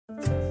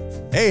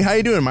Hey, how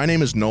you doing? My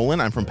name is Nolan.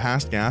 I'm from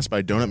Past Gas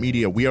by Donut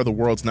Media. We are the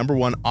world's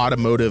 #1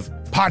 automotive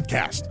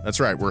podcast.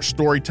 That's right, we're a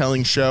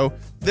storytelling show.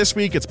 This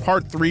week, it's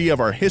part 3 of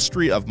our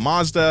history of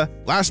Mazda.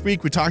 Last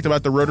week, we talked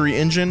about the rotary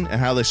engine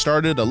and how they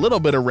started a little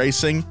bit of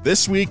racing.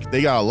 This week,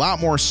 they got a lot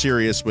more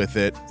serious with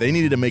it. They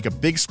needed to make a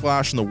big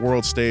splash on the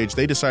world stage.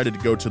 They decided to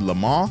go to Le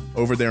Mans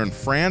over there in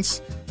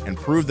France and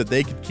prove that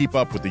they could keep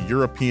up with the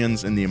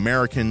Europeans and the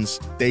Americans.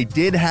 They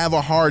did have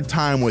a hard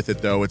time with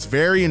it, though. It's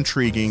very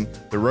intriguing.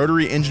 The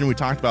rotary engine we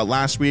talked about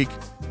last week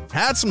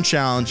had some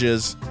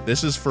challenges.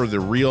 This is for the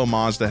real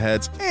Mazda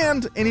heads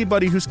and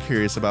anybody who's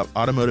curious about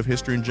automotive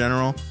history in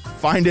general.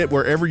 Find it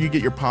wherever you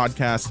get your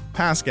podcasts.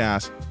 Past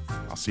Gas.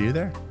 I'll see you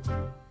there.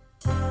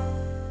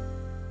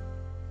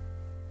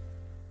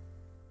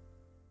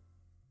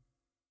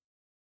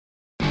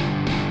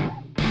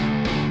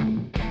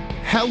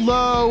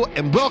 Hello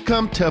and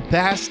welcome to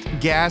Past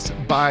Gas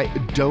by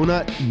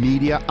Donut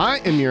Media. I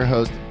am your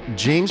host,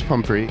 James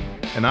Pumphrey.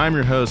 And I'm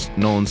your host,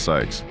 Nolan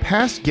Sykes.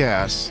 Past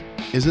Gas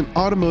is an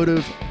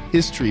automotive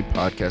history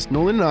podcast.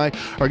 Nolan and I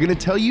are going to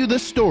tell you the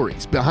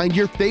stories behind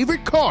your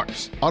favorite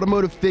cars,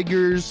 automotive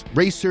figures,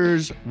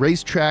 racers,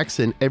 racetracks,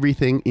 and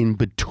everything in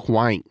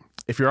between.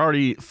 If you're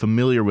already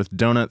familiar with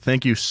Donut,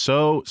 thank you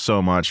so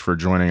much for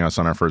joining us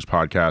on our first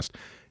podcast.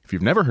 If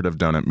you've never heard of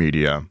Donut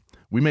Media,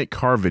 we make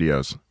car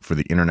videos for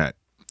the internet.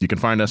 You can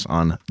find us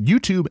on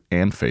YouTube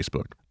and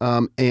Facebook.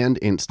 And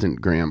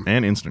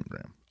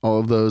Instagram. All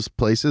of those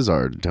places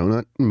are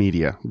Donut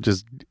Media.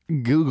 Just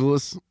Google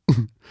us.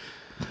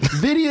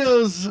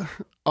 Videos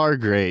are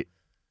great.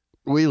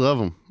 We love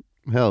them.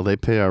 Hell, they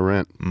pay our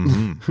rent.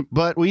 Mm-hmm.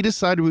 But we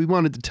decided we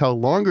wanted to tell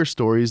longer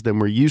stories than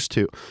we're used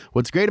to.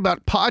 What's great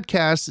about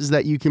podcasts is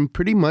that you can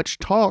pretty much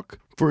talk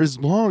for as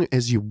long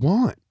as you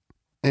want.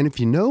 And if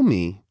you know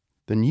me,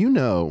 then you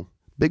know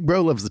Big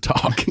Bro loves to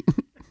talk.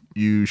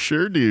 You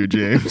sure do,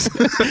 James.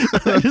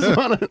 I just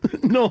want to...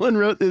 Nolan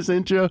wrote this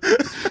intro.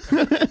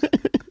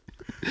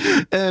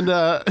 And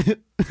I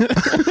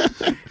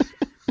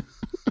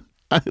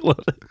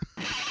love it.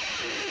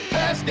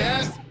 Past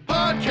Gas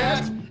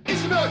Podcast.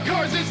 It's about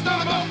cars, it's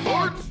not about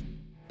sports.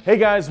 Hey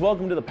guys,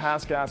 welcome to the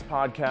Past Gas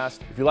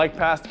Podcast. If you like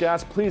Past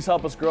Gas, please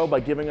help us grow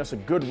by giving us a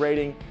good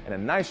rating and a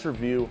nice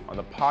review on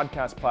the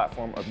podcast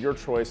platform of your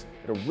choice.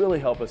 It'll really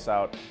help us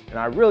out, and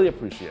I really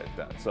appreciate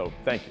that, so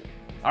thank you.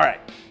 All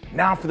right,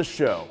 now for the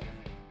show.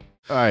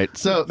 All right,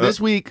 so this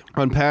week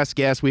on Past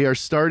Gas, we are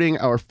starting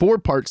our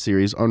 4-part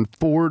series on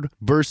Ford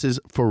versus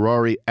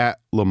Ferrari at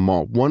Le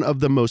Mans, one of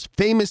the most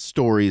famous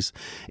stories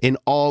in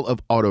all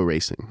of auto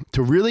racing.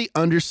 To really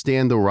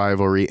understand the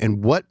rivalry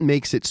and what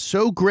makes it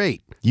so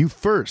great, you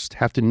first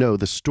have to know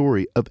the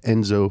story of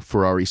Enzo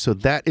Ferrari. So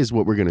that is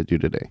what we're going to do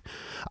today.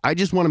 I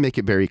just want to make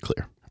it very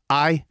clear.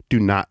 I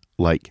do not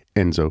like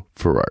Enzo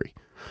Ferrari.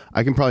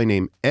 I can probably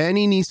name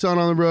any Nissan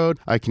on the road.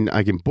 I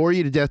can bore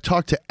you to death,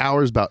 talk to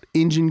hours about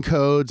engine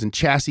codes and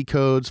chassis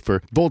codes for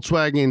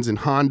Volkswagens and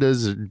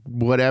Hondas or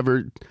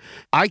whatever.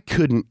 I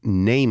couldn't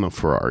name a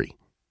Ferrari.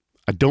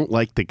 I don't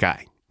like the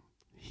guy.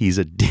 He's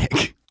a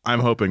dick. I'm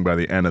hoping by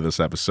the end of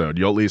this episode,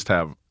 you'll at least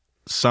have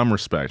some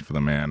respect for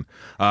the man.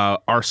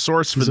 Our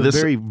source for He's this... a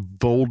very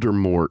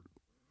Voldemort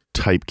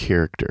type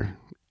character,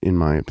 in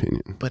my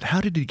opinion. But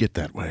how did he get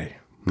that way?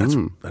 That's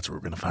what we're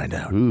going to find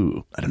out.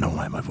 Ooh. I don't know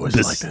why my voice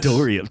is like this. The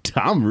story of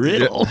Tom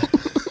Riddle.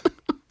 Yeah.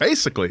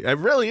 Basically, it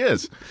really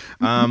is.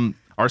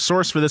 Our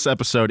source for this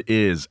episode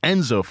is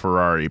Enzo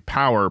Ferrari,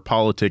 Power,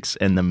 Politics,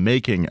 and the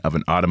Making of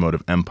an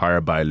Automotive Empire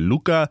by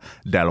Luca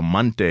Del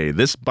Monte.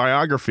 This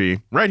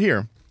biography right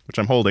here, which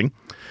I'm holding,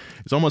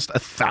 is almost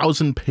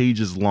 1,000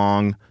 pages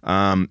long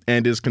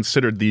and is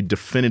considered the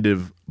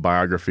definitive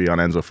biography on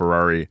Enzo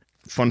Ferrari.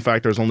 Fun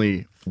fact, there's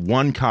only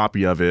one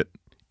copy of it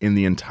in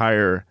the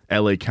entire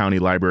LA County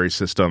library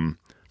system.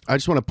 I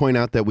just want to point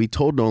out that we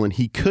told Nolan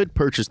he could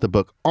purchase the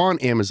book on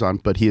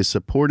Amazon, but he is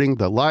supporting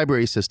the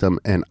library system,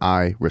 and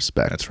I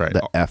respect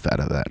the F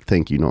out of that.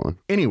 Thank you, Nolan.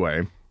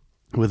 Anyway.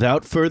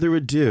 Without further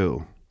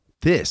ado,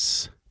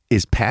 this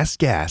is Past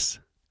Gas,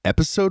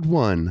 Episode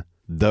 1,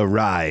 The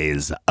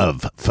Rise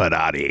of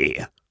Ferrari.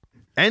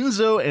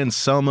 Enzo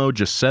Anselmo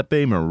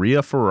Giuseppe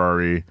Maria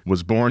Ferrari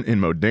was born in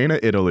Modena,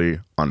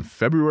 Italy on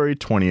February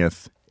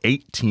 20th,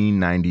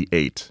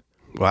 1898.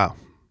 Wow.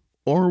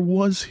 Or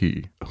was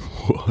he?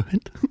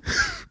 What?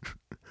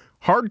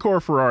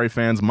 Hardcore Ferrari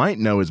fans might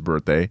know his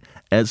birthday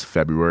as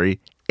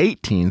February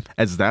 18th,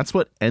 as that's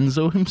what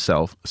Enzo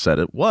himself said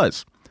it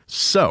was.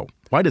 So,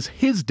 why does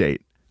his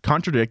date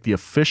contradict the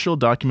official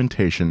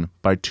documentation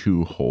by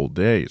 2 whole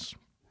days?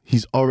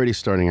 He's already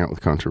starting out with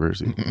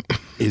controversy.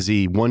 Is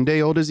he 1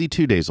 day old? Is he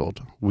 2 days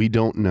old? We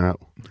don't know.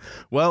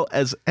 Well,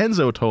 as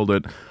Enzo told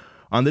it,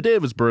 on the day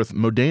of his birth,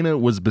 Modena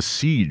was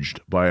besieged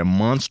by a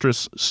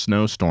monstrous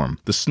snowstorm.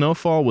 The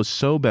snowfall was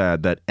so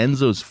bad that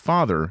Enzo's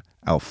father,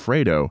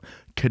 Alfredo,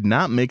 could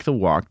not make the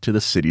walk to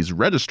the city's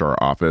registrar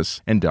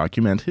office and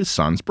document his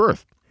son's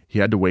birth. He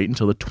had to wait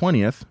until the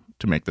 20th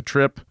to make the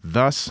trip,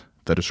 thus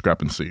the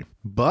discrepancy.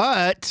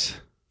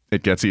 But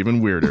it gets even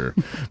weirder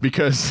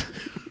because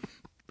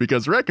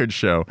because records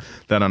show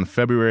that on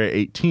February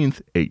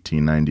 18th,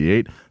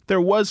 1898, there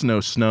was no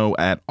snow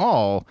at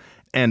all,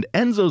 and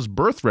Enzo's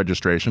birth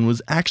registration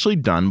was actually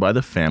done by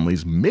the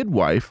family's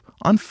midwife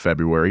on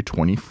February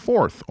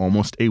 24th,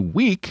 almost a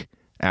week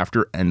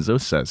after Enzo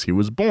says he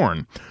was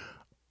born.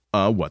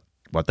 What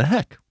the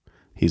heck?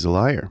 He's a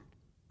liar.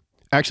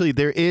 Actually,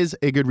 there is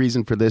a good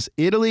reason for this.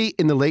 Italy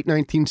in the late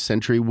 19th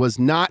century was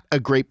not a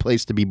great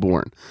place to be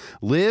born.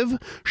 Live?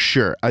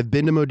 Sure. I've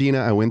been to Modena.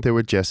 I went there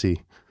with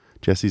Jesse.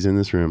 Jesse's in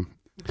this room.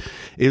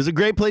 It was a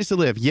great place to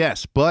live,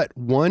 yes, but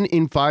 1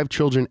 in 5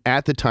 children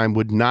at the time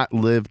would not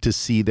live to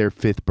see their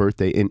 5th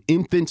birthday, and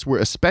infants were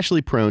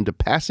especially prone to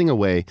passing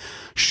away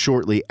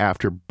shortly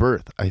after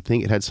birth. I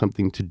think it had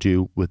something to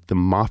do with the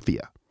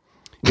mafia.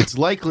 It's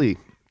likely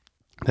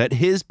that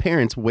his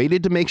parents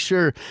waited to make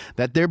sure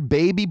that their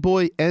baby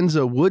boy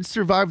Enzo would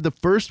survive the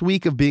first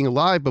week of being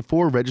alive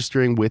before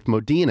registering with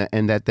Modena,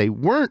 and that they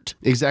weren't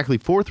exactly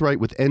forthright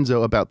with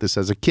Enzo about this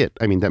as a kid.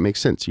 I mean, that makes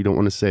sense. You don't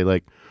want to say,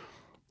 like,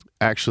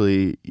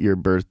 actually, your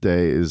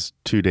birthday is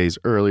 2 days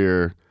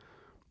earlier.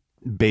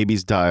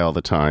 Babies die all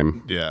the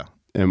time. Yeah.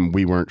 And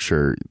we weren't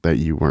sure that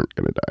you weren't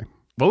going to die.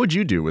 What would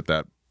you do with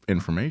that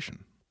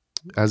information?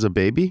 As a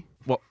baby?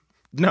 Well,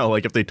 no,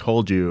 like if they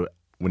told you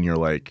when you're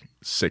like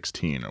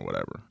 16 or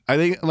whatever. I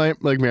think like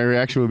my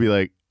reaction would be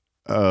like,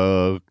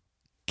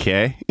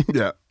 okay.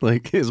 Yeah.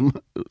 Like,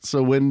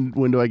 so when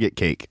do I get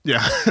cake?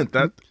 Yeah.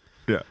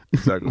 Yeah,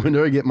 exactly. When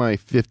do I get my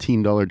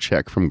 $15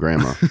 check from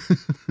grandma?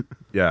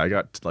 Yeah, I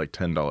got like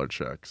 $10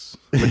 checks.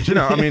 But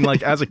I mean,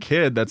 like as a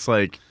kid, that's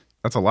a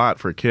lot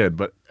for a kid.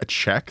 But a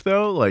check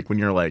though, like when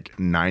you're like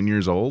 9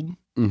 years old,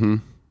 mm-hmm.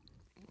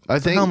 I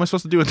think. What the hell am I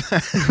supposed to do with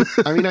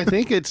that? I mean, I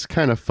think it's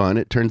kind of fun.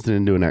 It turns it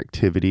into an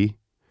activity.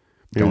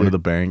 Going to the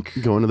bank,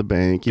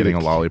 getting a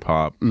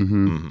lollipop.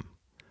 Mm-hmm.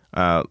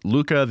 Mm-hmm.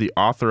 Luca, the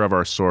author of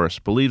our source,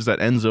 believes that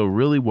Enzo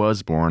really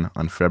was born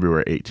on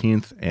February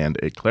 18th, and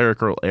a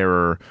clerical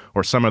error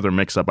or some other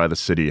mix-up by the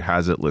city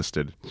has it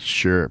listed.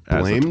 Sure.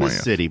 Blame the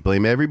city.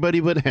 Blame everybody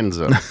but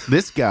Enzo.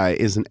 This guy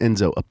is an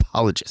Enzo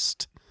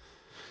apologist.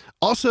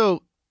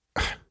 Also,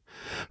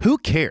 who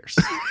cares?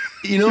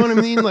 You know what I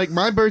mean? Like,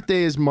 my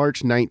birthday is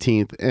March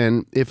 19th,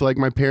 and if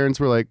my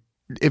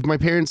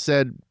parents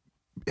said,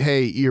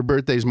 hey, your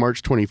birthday's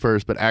March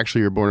 21st, but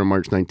actually you're born on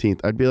March 19th,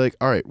 I'd be like,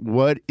 all right,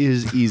 what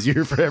is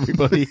easier for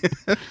everybody?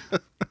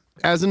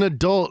 As an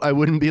adult, I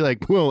wouldn't be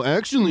like, well,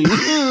 actually,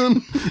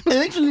 I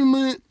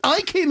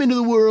came into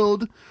the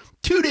world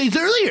 2 days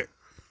earlier.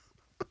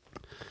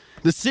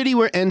 The city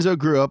where Enzo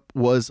grew up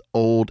was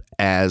old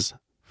as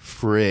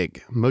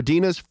frig.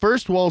 Modena's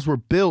first walls were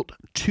built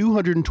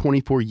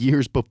 224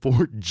 years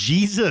before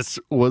Jesus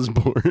was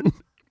born.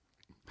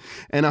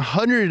 And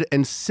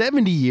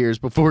 170 years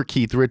before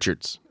Keith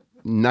Richards.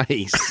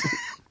 Nice.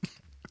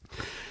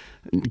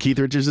 Keith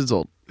Richards is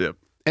old. Yep.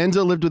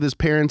 Enzo lived with his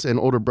parents and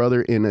older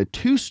brother in a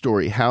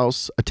 2-story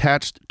house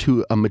attached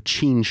to a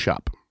machine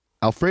shop.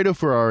 Alfredo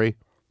Ferrari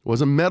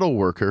was a metal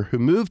worker who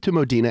moved to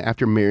Modena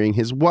after marrying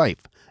his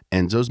wife,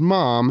 Enzo's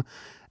mom,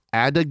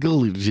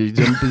 Adalgisa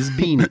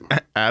Bisbini.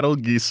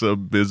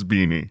 Adalgisa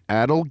Bisbini.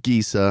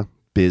 Adalgisa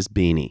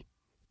Bisbini.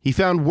 He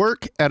found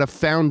work at a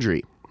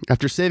foundry.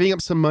 After saving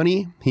up some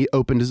money, he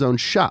opened his own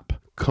shop,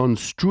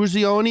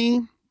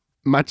 Costruzioni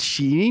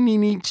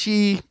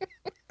Macchinici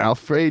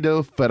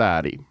Alfredo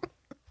Ferrari,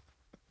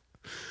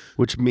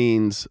 which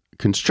means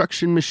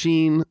construction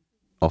machine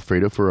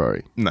Alfredo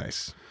Ferrari.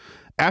 Nice.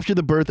 After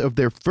the birth of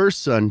their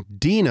first son,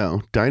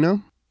 Dino.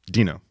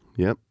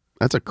 Yep.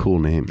 That's a cool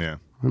name. Yeah.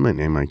 I might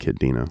name my kid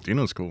Dino.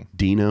 Dino's cool.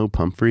 Dino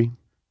Pumphrey.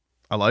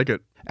 I like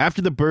it.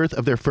 After the birth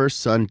of their first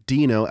son,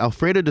 Dino,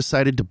 Alfredo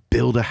decided to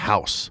build a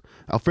house.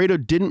 Alfredo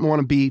didn't want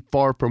to be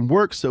far from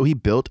work, so he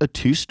built a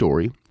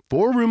 2-story,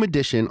 4-room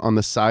addition on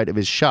the side of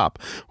his shop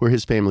where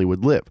his family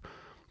would live.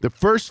 The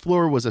first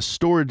floor was a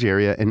storage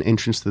area and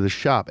entrance to the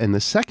shop, and the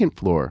second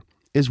floor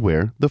is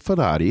where the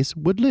Ferraris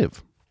would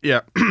live.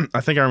 Yeah, I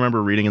think I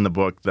remember reading in the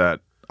book that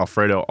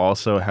Alfredo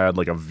also had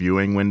like a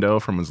viewing window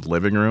from his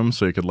living room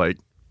so he could like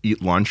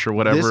eat lunch or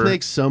whatever. This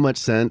makes so much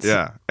sense.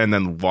 Yeah, and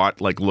then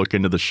look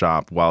into the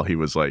shop while he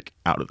was like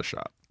out of the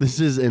shop. This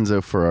is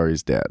Enzo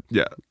Ferrari's dad.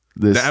 Yeah.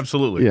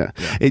 Absolutely. Yeah.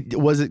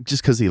 Was it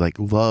just because he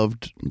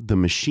loved the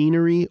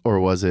machinery, or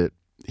was it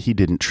he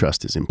didn't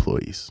trust his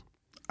employees?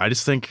 I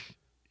just think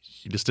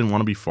he just didn't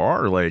want to be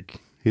far.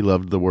 He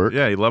loved the work.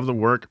 Yeah, he loved the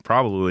work.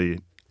 Probably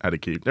had to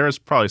keep. There was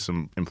probably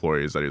some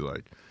employees that he's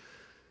like,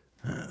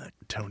 that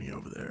Tony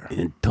over there.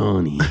 And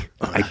Tony,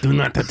 I do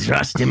not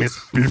trust him as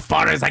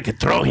far as I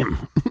could throw him.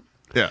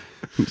 Yeah,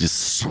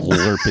 just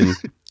slurping.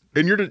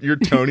 And you're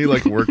Tony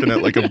working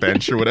at a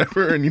bench or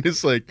whatever, and you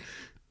just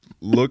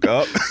look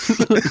up.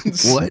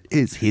 What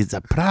is his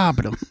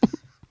problem?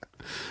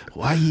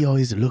 Why he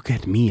always look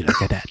at me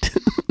like that?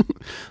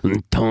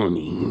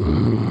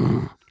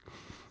 Tony,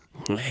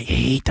 I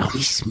hate how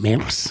he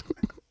smells.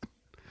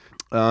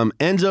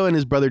 Enzo and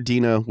his brother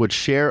Dino would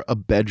share a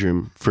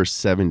bedroom for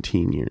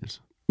 17 years.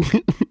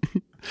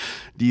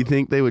 Do you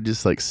think they would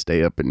just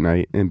stay up at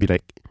night and be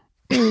like,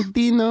 hey,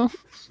 Dino,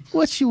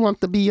 what you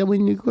want to be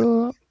when you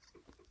grow up?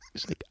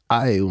 He's like,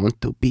 I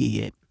want to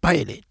be a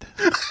pilot.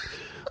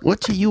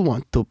 What do you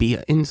want to be,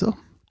 Enzo?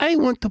 I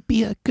want to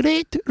be a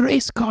great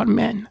race car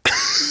man.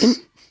 And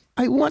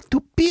I want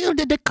to build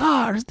the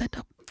cars that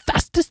are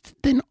fastest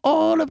than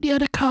all of the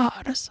other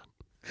cars.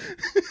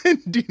 And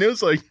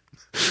Dino's like,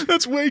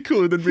 that's way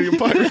cooler than being a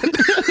pirate.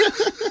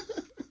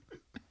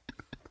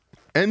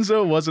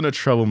 Enzo wasn't a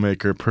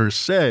troublemaker per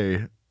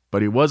se,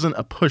 but he wasn't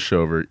a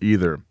pushover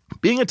either.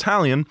 Being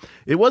Italian,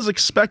 it was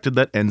expected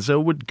that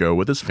Enzo would go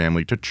with his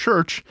family to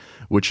church,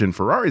 which in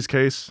Ferrari's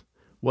case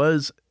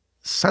was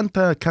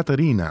Santa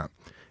Caterina.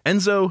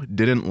 Enzo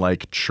didn't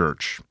like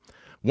church.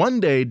 One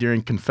day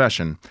during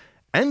confession,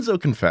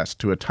 Enzo confessed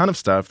to a ton of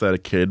stuff that a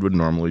kid would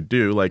normally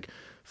do, like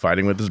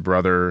fighting with his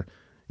brother,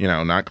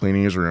 not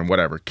cleaning his room,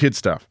 whatever, kid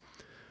stuff.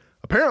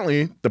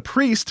 Apparently, the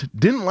priest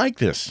didn't like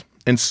this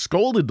and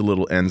scolded the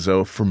little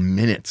Enzo for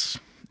minutes.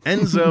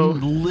 Enzo...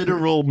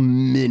 Literal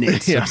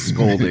minutes of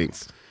scolding.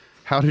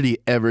 How did he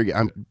ever...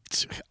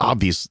 It's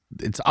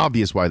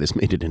obvious why this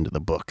made it into the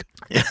book.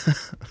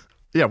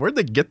 Yeah, where'd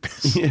they get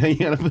this?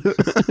 Yeah,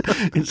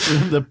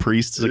 it's the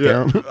priest's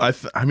account.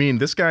 I mean,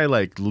 this guy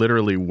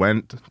literally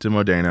went to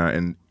Modena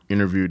and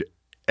interviewed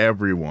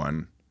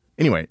everyone.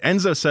 Anyway,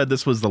 Enzo said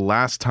this was the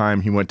last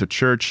time he went to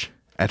church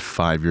at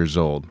 5 years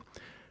old.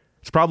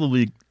 It's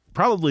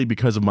probably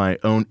because of my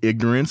own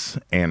ignorance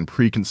and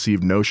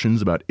preconceived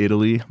notions about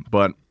Italy,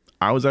 but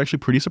I was actually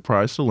pretty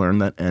surprised to learn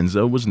that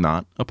Enzo was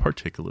not a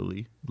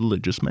particularly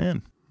religious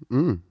man.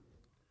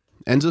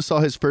 Enzo saw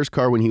his first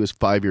car when he was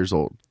 5 years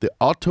old. The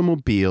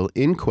automobile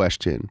in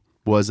question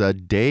was a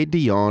De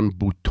Dion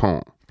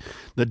Bouton.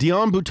 The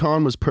Dion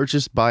Bouton was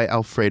purchased by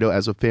Alfredo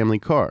as a family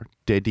car.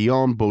 De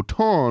Dion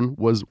Bouton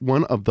was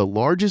one of the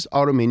largest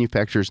auto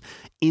manufacturers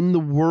in the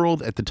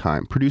world at the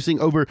time, producing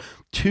over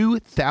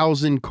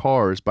 2,000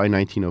 cars by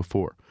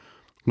 1904.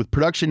 With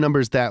production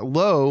numbers that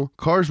low,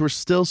 cars were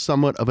still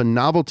somewhat of a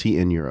novelty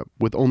in Europe,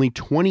 with only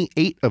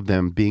 28 of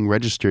them being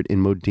registered in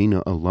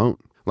Modena alone.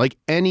 Like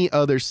any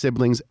other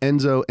siblings,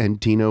 Enzo and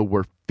Dino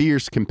were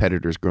fierce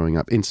competitors growing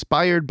up.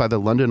 Inspired by the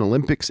London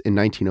Olympics in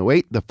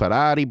 1908, the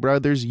Ferrari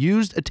brothers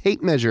used a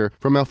tape measure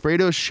from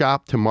Alfredo's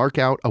shop to mark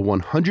out a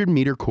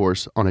 100-meter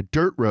course on a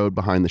dirt road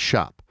behind the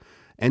shop.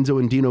 Enzo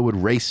and Dino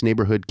would race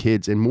neighborhood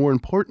kids and, more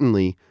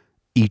importantly,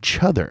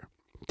 each other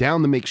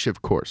down the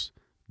makeshift course.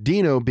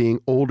 Dino, being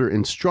older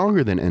and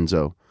stronger than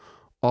Enzo,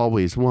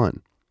 always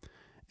won.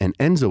 And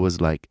Enzo was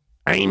like,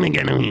 I'm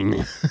gonna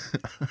win.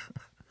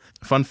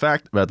 Fun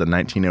fact about the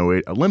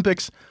 1908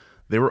 Olympics,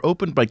 they were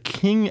opened by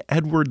King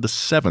Edward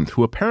VII,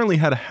 who apparently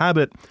had a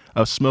habit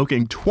of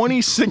smoking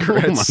 20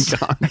 cigarettes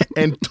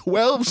and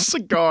 12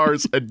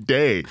 cigars a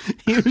day.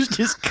 He was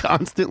just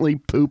constantly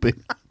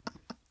pooping.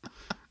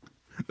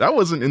 That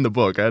wasn't in the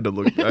book. I had to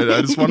look.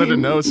 I just wanted to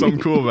know something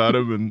cool about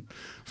him and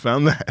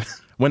found that.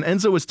 When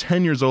Enzo was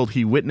 10 years old,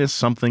 he witnessed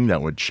something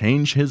that would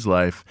change his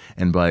life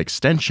and, by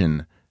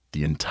extension,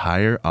 the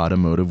entire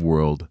automotive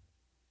world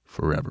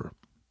forever.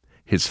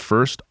 His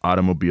first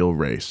automobile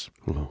race.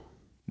 Whoa.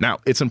 Now,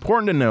 it's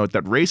important to note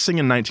that racing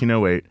in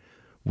 1908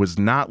 was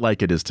not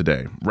like it is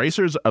today.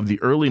 Racers of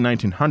the early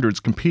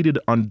 1900s competed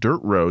on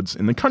dirt roads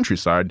in the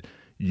countryside,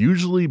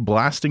 usually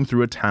blasting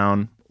through a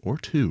town or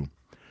two.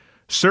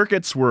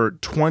 Circuits were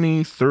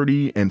 20,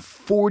 30, and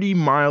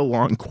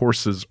 40-mile-long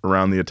courses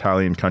around the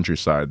Italian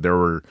countryside. There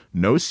were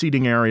no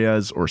seating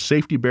areas or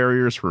safety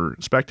barriers for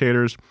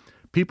spectators.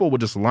 People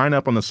would just line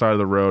up on the side of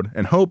the road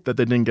and hope that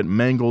they didn't get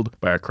mangled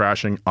by a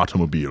crashing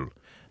automobile.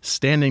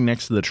 Standing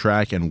next to the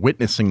track and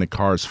witnessing the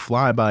cars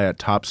fly by at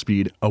top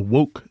speed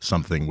awoke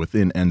something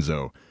within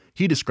Enzo.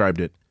 He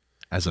described it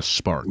as a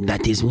spark.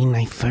 That is when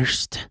I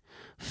first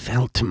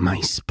felt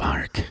my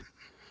spark.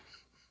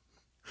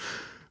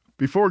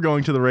 Before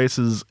going to the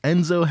races,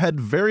 Enzo had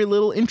very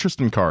little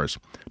interest in cars,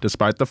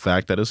 despite the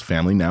fact that his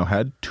family now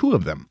had 2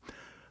 of them.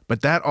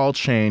 But that all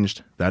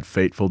changed that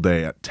fateful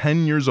day. At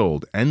 10 years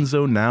old,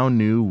 Enzo now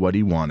knew what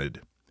he wanted.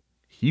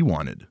 He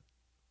wanted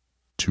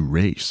to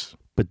race.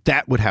 But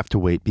that would have to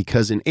wait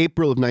because in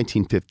April of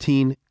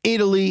 1915,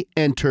 Italy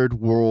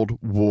entered World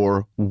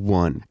War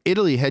I.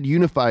 Italy had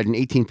unified in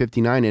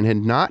 1859 and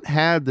had not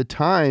had the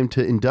time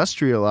to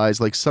industrialize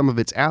like some of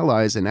its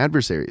allies and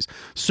adversaries.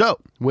 So,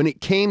 when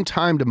it came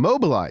time to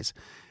mobilize,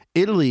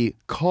 Italy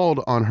called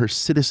on her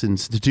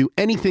citizens to do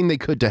anything they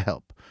could to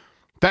help.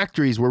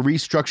 Factories were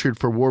restructured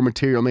for war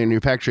material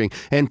manufacturing,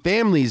 and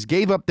families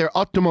gave up their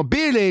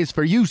automobiles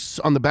for use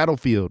on the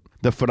battlefield.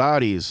 The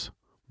Ferraris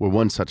were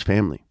one such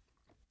family.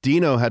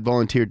 Dino had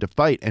volunteered to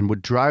fight and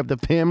would drive the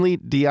family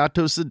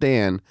Diatto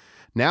sedan,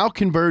 now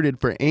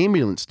converted for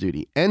ambulance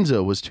duty.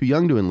 Enzo was too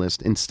young to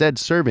enlist, instead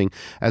serving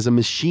as a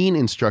machine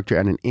instructor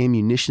at an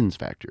ammunitions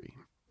factory.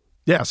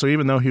 Yeah, so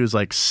even though he was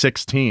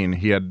 16,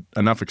 he had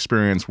enough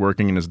experience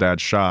working in his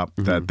dad's shop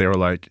that they were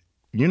like,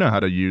 you know how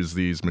to use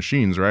these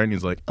machines, right? And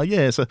he's like, oh,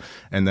 yeah.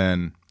 And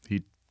then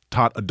he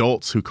taught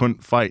adults who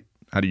couldn't fight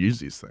how to use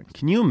these things.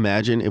 Can you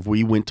imagine if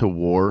we went to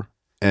war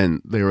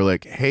and they were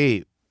like,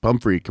 hey,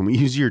 Pumphrey, can we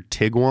use your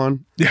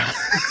Tiguan? Yeah.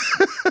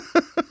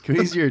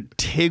 Use your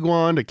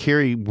Tiguan to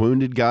carry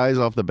wounded guys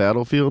off the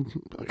battlefield?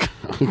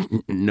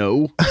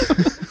 No.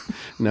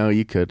 No,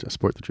 you could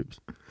support the troops.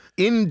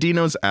 In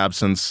Dino's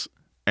absence,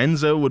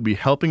 Enzo would be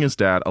helping his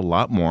dad a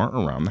lot more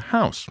around the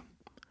house.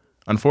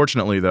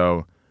 Unfortunately,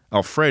 though,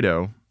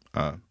 Alfredo,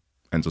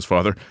 Enzo's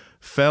father,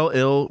 fell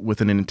ill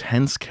with an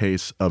intense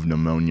case of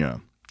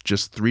pneumonia.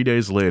 Just 3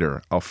 days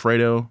later,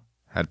 Alfredo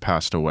had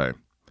passed away.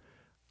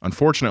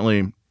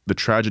 Unfortunately, the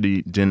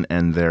tragedy didn't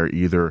end there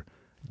either.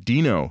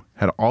 Dino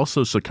had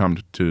also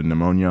succumbed to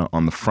pneumonia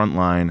on the front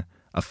line,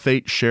 a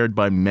fate shared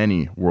by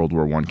many World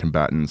War I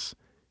combatants.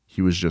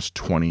 He was just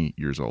 20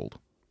 years old.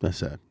 That's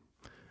sad.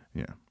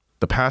 Yeah.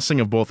 The passing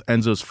of both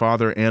Enzo's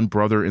father and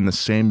brother in the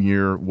same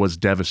year was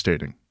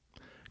devastating.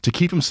 To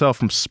keep himself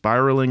from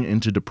spiraling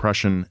into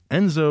depression,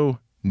 Enzo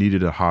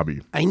needed a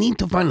hobby. I need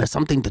to find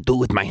something to do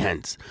with my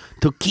hands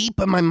to keep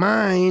my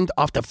mind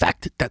off the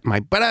fact that my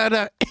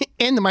brother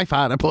and my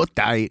father both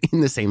died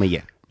in the same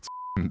year.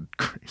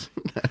 Crazy.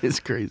 That is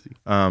crazy.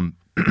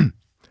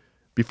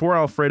 Before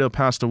Alfredo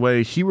passed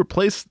away, he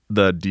replaced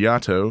the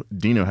Diato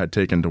Dino had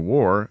taken to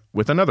war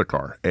with another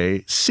car,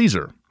 a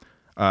Caesar.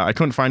 I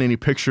couldn't find any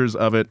pictures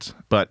of it,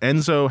 but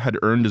Enzo had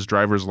earned his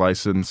driver's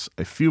license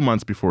a few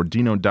months before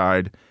Dino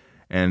died,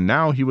 and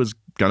now he was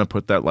going to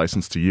put that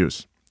license to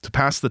use. To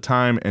pass the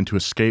time and to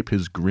escape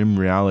his grim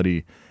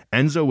reality,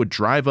 Enzo would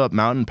drive up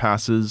mountain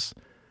passes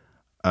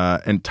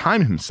and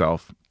time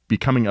himself,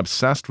 becoming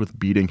obsessed with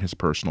beating his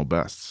personal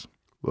bests.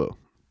 Whoa.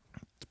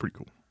 It's pretty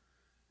cool.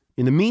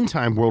 In the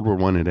meantime, World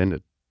War I had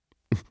ended.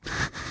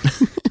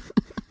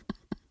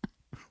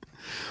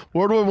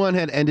 World War I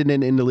had ended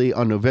in Italy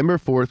on November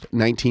 4th,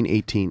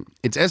 1918.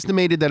 It's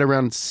estimated that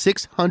around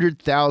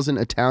 600,000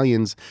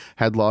 Italians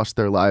had lost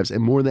their lives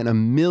and more than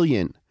 1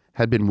 million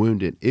had been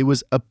wounded. It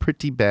was a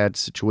pretty bad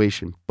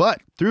situation.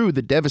 But through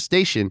the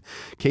devastation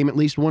came at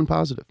least one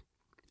positive.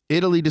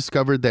 Italy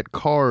discovered that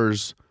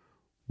cars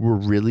were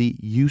really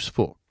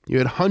useful. You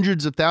had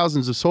hundreds of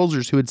thousands of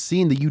soldiers who had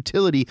seen the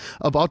utility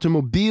of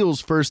automobiles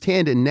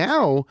firsthand, and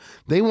now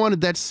they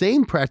wanted that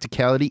same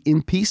practicality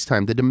in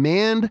peacetime. The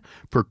demand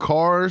for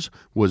cars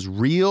was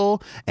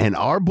real, and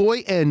our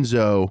boy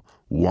Enzo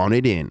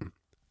wanted in.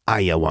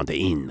 I want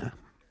in.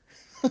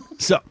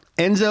 So,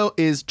 Enzo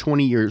is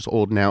 20 years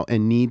old now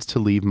and needs to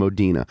leave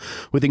Modena.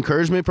 With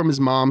encouragement from his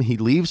mom, he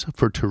leaves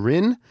for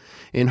Turin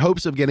in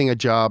hopes of getting a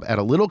job at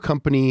a little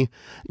company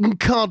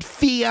called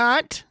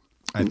Fiat.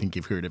 I think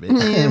you've heard of it. You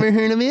ever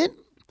heard of it?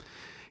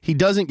 He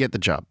doesn't get the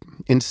job.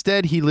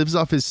 Instead, he lives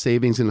off his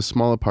savings in a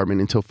small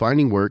apartment until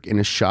finding work in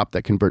a shop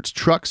that converts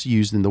trucks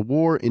used in the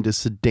war into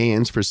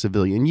sedans for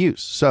civilian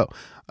use. So,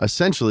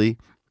 essentially,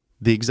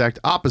 the exact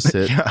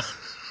opposite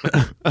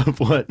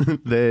of what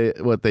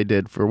they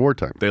did for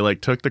wartime. They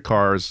took the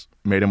cars,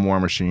 made them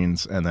war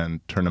machines, and then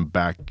turned them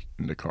back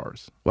into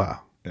cars. Wow.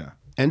 Yeah.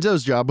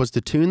 Enzo's job was to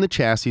tune the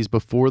chassis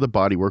before the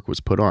bodywork was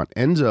put on.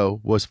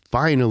 Enzo was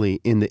finally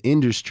in the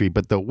industry,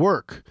 but the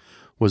work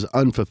was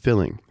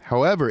unfulfilling.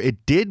 However,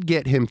 it did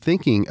get him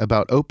thinking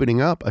about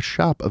opening up a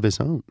shop of his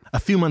own. A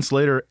few months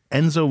later,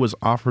 Enzo was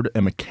offered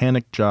a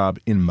mechanic job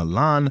in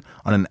Milan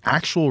on an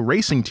actual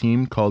racing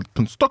team called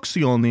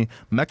Costruzioni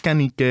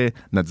Meccaniche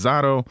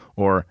Nazzaro,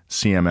 or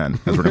CMN,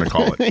 as we're going to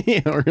call it.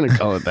 Yeah, we're going to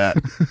call it that.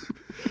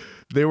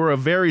 They were a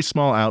very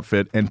small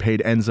outfit and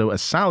paid Enzo a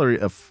salary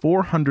of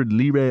 400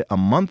 lire a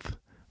month,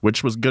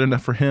 which was good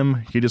enough for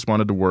him. He just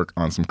wanted to work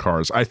on some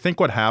cars. I think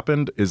what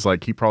happened is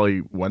he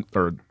probably went,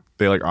 or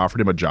they offered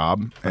him a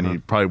job, and he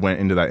probably went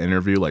into that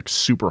interview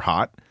super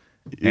hot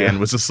and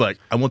was just I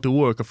want to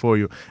work for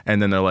you. And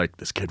then they're like,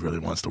 this kid really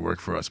wants to work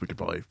for us. We could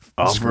probably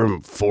offer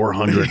him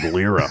 400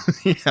 lira.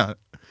 Yeah.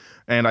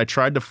 And I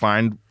tried to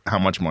find how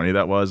much money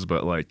that was,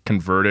 but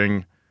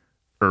converting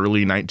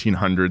early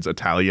 1900s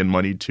Italian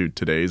money to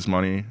today's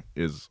money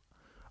is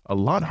a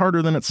lot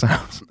harder than it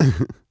sounds.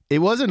 It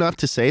was enough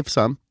to save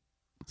some.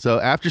 So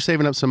after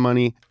saving up some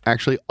money,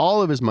 actually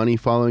all of his money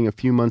following a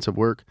few months of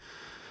work,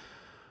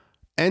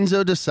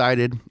 Enzo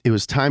decided it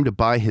was time to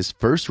buy his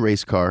first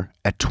race car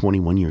at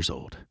 21 years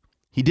old.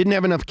 He didn't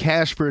have enough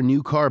cash for a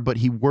new car, but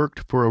he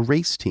worked for a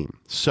race team.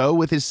 So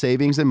with his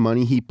savings and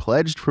money he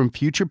pledged from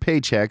future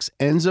paychecks,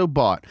 Enzo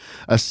bought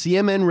a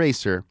CMN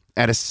racer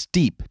at a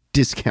steep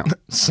discount.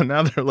 So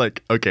now they're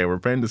okay, we're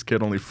paying this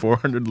kid only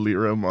 400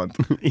 lira a month.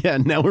 Yeah,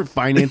 now we're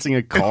financing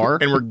a car.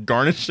 And we're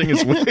garnishing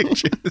his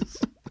wages.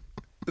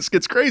 This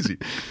gets crazy.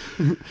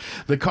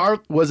 The car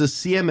was a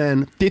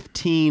CMN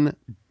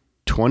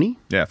 1520?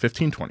 Yeah,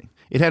 1520.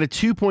 It had a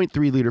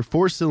 2.3 liter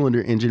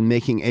four-cylinder engine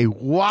making a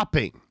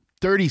whopping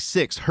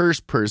 36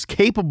 horsepower,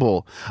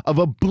 capable of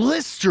a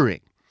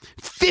blistering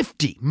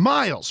 50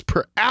 miles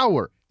per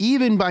hour.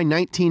 Even by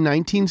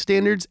 1919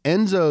 standards,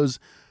 Enzo's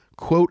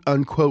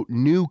quote-unquote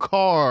new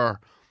car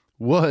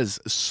was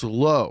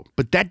slow.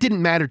 But that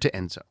didn't matter to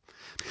Enzo.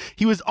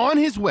 He was on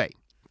his way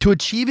to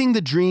achieving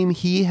the dream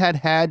he had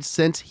had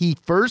since he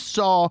first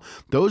saw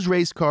those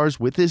race cars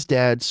with his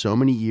dad so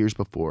many years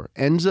before.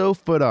 Enzo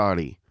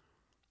Ferrari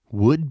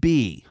would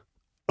be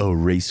a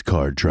race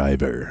car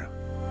driver.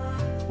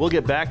 We'll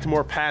get back to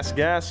more Past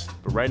Gas,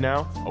 but right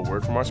now, a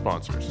word from our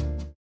sponsors.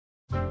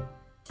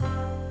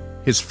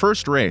 His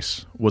first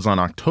race was on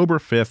October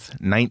 5th,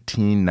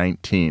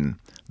 1919.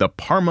 The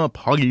Parma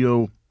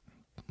Poggio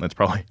de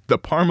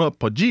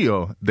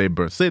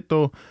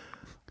Berceto.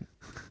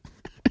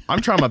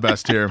 I'm trying my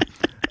best here.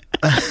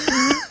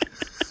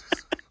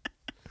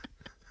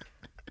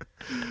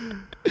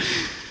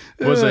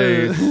 Was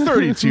a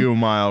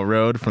 32-mile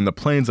road from the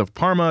plains of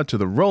Parma to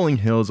the rolling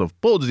hills of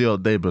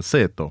Poggio de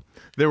Berceto.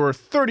 There were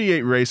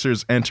 38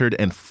 racers entered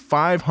and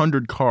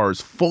 500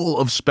 cars full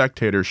of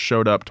spectators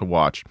showed up to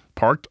watch,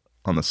 parked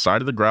on the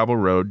side of the gravel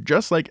road,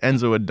 just like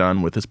Enzo had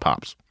done with his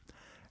pops.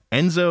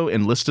 Enzo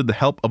enlisted the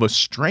help of a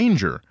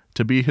stranger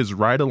to be his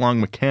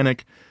ride-along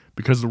mechanic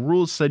because the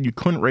rules said you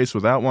couldn't race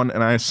without one,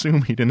 and I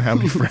assume he didn't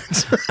have any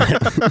friends.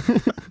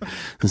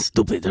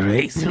 Stupid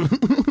race.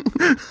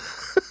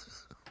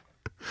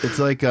 It's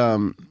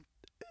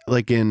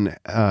like in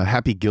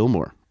Happy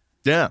Gilmore.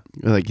 Yeah.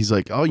 Like he's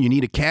like, oh, you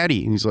need a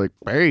caddy. And he's like,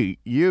 hey,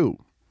 you.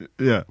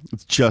 Yeah.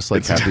 It's just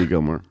like Happy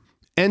Gilmore.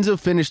 Enzo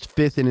finished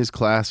 5th in his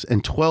class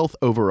and 12th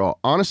overall.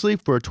 Honestly,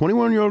 for a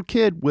 21-year-old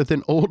kid with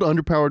an old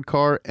underpowered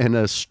car and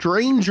a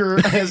stranger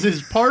as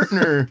his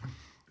partner,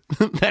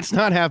 that's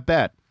not half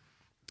bad.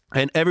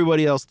 And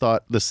everybody else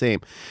thought the same.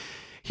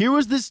 Here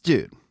was this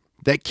dude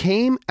that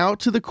came out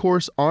to the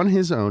course on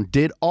his own,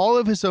 did all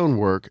of his own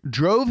work,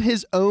 drove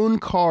his own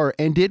car,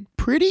 and did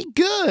pretty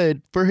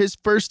good for his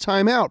first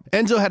time out.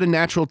 Enzo had a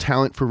natural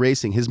talent for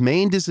racing. His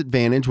main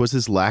disadvantage was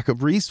his lack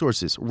of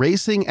resources.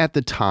 Racing at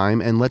the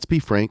time, and let's be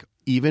frank,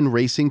 even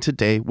racing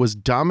today, was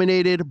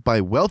dominated by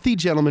wealthy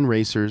gentlemen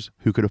racers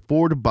who could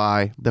afford to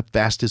buy the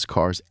fastest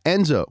cars.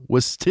 Enzo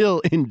was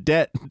still in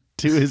debt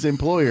to his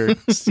employer,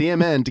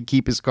 CMN, to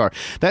keep his car.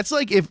 That's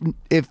like if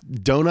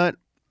Donut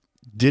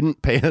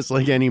didn't pay us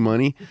like any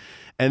money,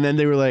 and then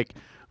they were like,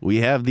 we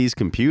have these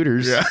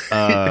computers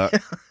and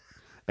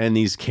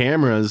these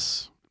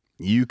cameras,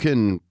 you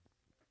can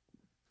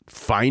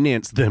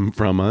finance them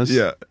from us.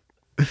 Yeah.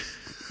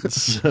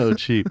 It's so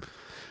cheap.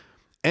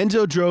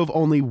 Enzo drove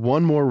only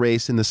one more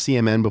race in the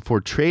CMN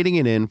before trading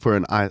it in for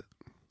an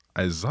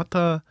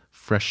Isotta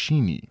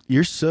Fraschini.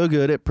 You're so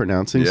good at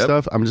pronouncing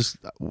stuff.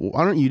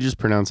 Why don't you just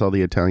pronounce all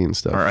the Italian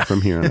stuff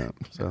from here on out?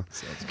 So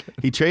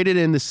he traded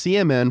in the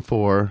CMN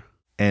for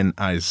an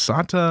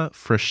Isotta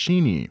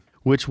Fraschini,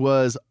 which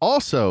was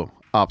also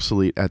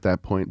obsolete at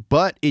that point,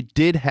 but it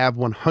did have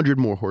 100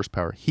 more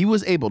horsepower. He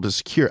was able to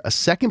secure a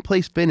second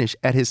place finish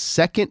at his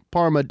second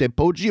Parma de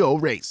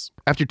Poggio race.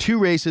 After 2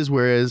 races,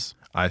 whereas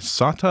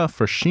Isotta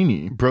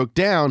Fraschini broke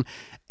down,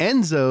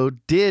 Enzo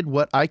did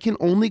what I can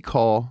only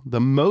call the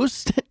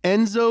most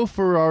Enzo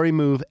Ferrari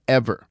move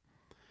ever.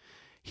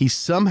 He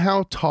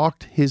somehow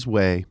talked his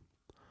way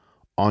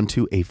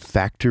onto a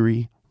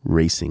factory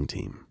racing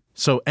team.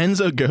 So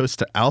Enzo goes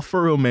to Alfa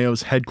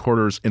Romeo's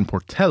headquarters in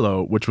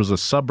Portello, which was a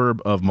suburb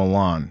of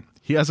Milan.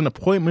 He has an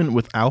appointment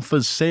with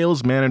Alfa's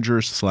sales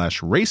manager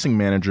 / racing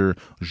manager,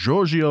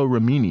 Giorgio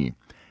Ramini.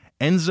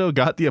 Enzo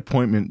got the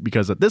appointment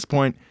because at this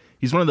point,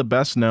 he's one of the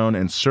best known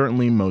and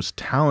certainly most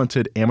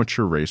talented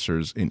amateur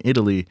racers in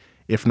Italy,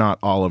 if not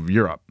all of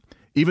Europe.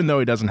 Even though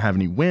he doesn't have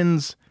any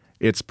wins,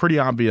 it's pretty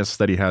obvious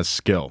that he has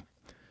skill.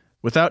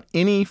 Without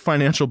any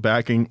financial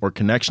backing or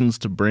connections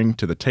to bring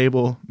to the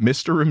table,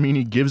 Mr.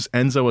 Ramini gives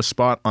Enzo a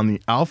spot on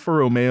the Alfa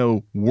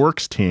Romeo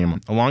Works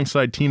team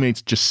alongside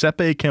teammates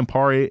Giuseppe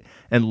Campari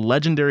and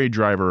legendary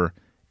driver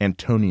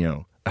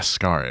Antonio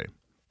Ascari.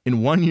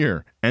 In 1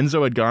 year,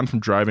 Enzo had gone from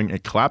driving a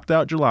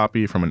clapped-out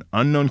jalopy from an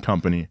unknown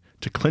company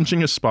to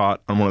clinching a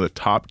spot on one of the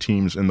top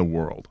teams in the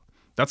world.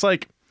 That's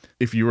like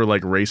if you were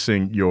like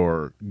racing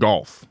your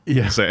golf,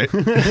 say,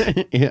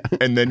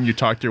 and then you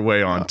talked your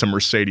way on to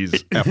Mercedes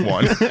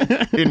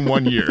F1 in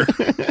 1 year.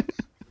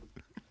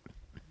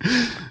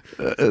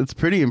 It's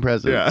pretty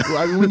impressive. Yeah.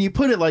 I mean, when you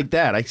put it like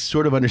that, I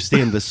sort of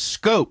understand the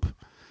scope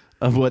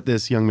of what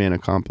this young man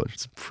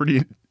accomplished.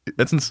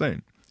 That's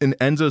insane. In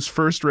Enzo's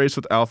first race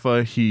with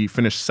Alfa, he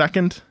finished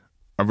second,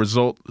 a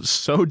result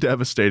so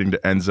devastating to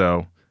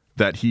Enzo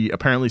that he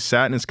apparently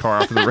sat in his car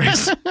after the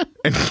race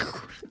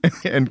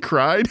and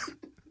cried,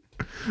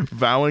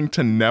 vowing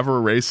to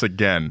never race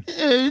again.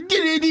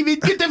 Didn't even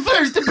get the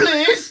first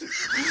place.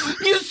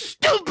 You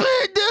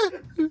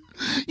stupid.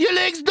 Your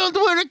legs don't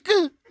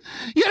work.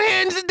 Your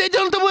hands, they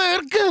don't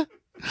work.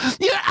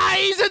 Your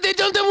eyes, they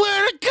don't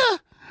work.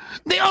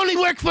 They only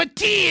work for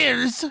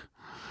tears.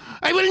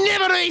 I will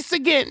never race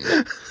again.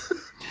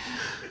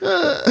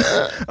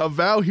 A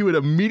vow he would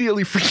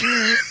immediately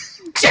forget.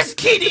 Just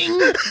kidding.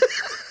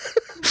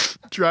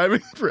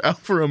 Driving for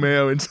Alfa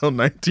Romeo until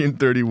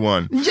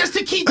 1931. Just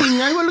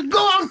kidding. I will go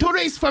on to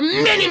race for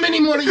many, many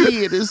more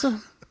years.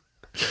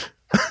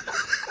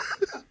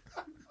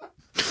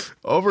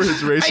 Over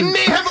his racing... I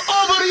may have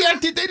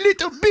overreacted a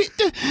little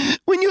bit.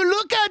 When you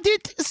look at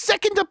it,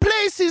 second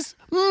place is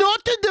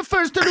not the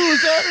first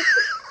loser.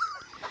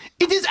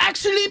 It is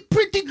actually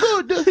pretty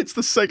good. It's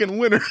the second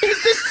winner.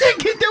 It's the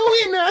second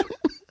winner.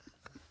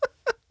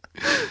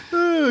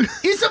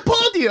 It's a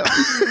podium.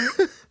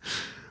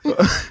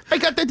 I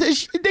got they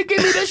gave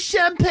me the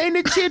champagne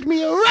and cheered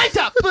me right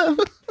up.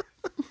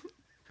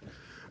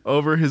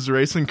 Over his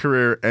racing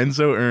career,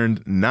 Enzo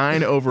earned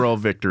 9 overall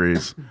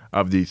victories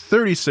of the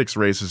 36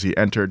 races he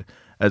entered,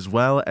 as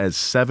well as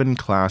 7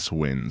 class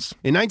wins.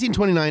 In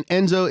 1929,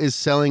 Enzo is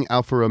selling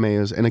Alfa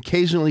Romeos and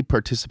occasionally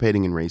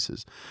participating in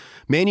races.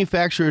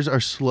 Manufacturers are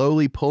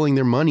slowly pulling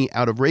their money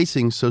out of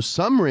racing, so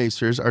some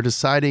racers are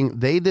deciding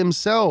they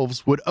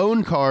themselves would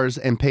own cars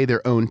and pay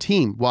their own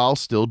team while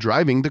still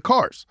driving the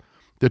cars.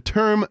 The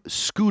term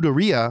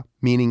scuderia,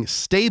 meaning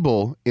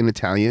stable in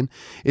Italian,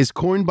 is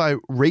coined by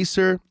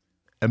racer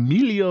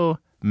Emilio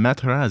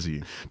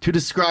Materazzi. to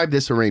describe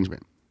this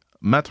arrangement.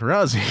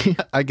 Materazzi?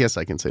 I guess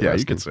I can say that. Yeah,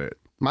 you can say it.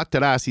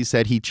 Materazzi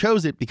said he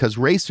chose it because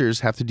racers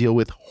have to deal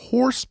with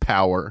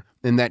horsepower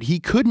and that he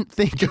couldn't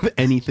think of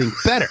anything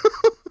better.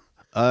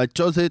 I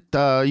chose it,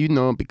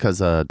 because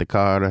the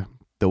car,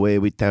 the way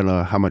we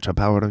tell how much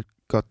power it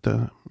got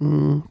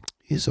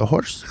is a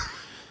horse.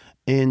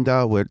 And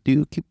where do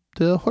you keep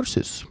the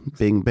horses?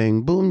 Bang,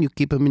 bang, boom, you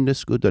keep them in the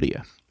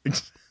scuderia.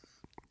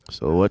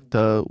 So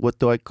what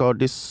do I call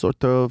this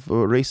sort of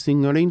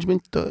racing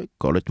arrangement? I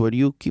call it where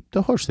you keep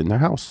the horse in their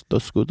house, the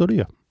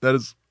scuderia. That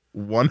is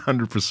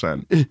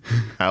 100%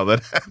 how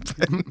that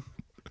happened.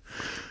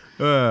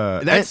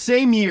 That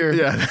same year.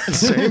 Yeah, that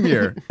same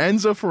year.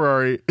 Enzo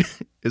Ferrari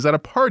is at a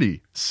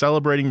party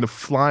celebrating the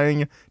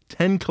flying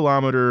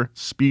 10-kilometer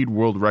speed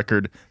world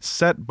record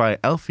set by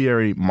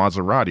Alfieri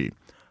Maserati,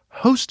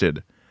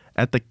 hosted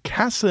at the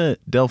Casa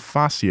del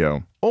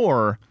Fascio,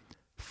 or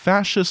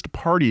Fascist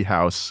Party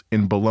House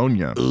in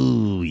Bologna.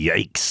 Ooh,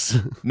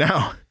 yikes.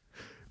 Now,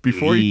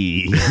 before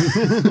you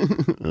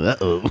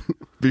Uh-oh.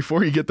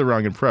 before you get the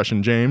wrong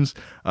impression, James,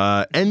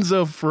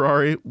 Enzo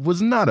Ferrari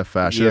was not a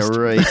fascist. Yeah,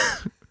 right.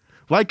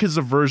 Like his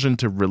aversion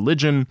to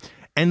religion,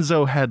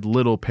 Enzo had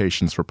little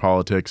patience for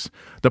politics.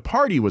 The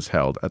party was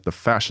held at the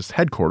fascist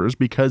headquarters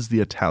because the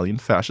Italian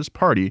Fascist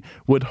Party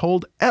would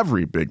hold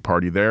every big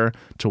party there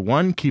to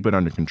 1, keep it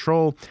under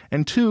control,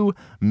 and 2,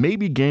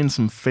 maybe gain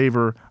some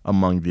favor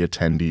among the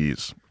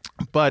attendees.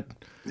 But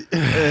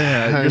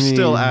you're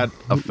still at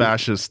a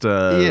fascist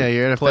yeah,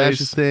 you're at a place.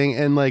 fascist thing,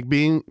 and like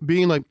being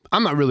like,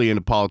 I'm not really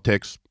into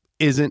politics,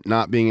 isn't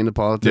not being into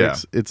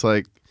politics. Yeah. It's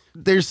like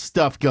there's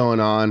stuff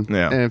going on,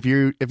 Yeah. and if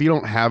you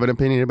don't have an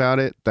opinion about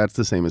it, that's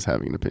the same as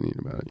having an opinion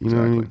about it. You know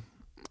what I mean?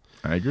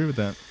 I agree with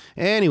that.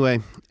 Anyway,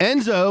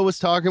 Enzo was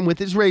talking with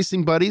his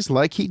racing buddies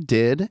like he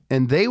did,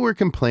 and they were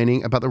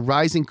complaining about the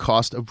rising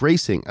cost of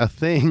racing, a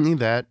thing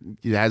that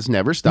has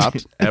never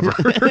stopped. Ever.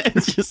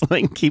 It's just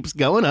like keeps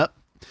going up.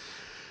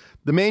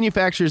 The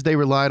manufacturers they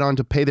relied on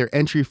to pay their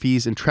entry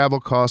fees and travel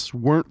costs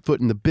weren't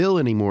footing the bill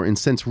anymore. And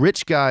since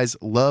rich guys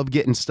love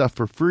getting stuff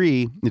for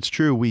free, it's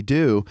true, we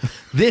do,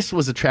 this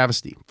was a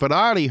travesty.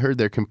 Ferrari heard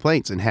their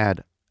complaints and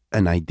had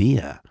an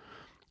idea.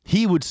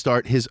 He would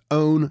start his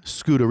own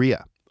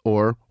scuderia,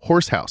 or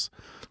horse house.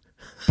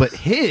 But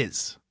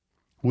his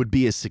would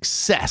be a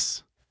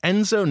success.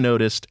 Enzo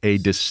noticed a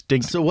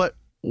distinct... So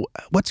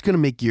what's going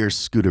to make your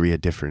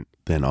scuderia different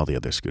than all the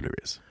other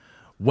scuderias?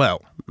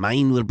 Well,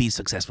 Mine will be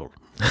successful.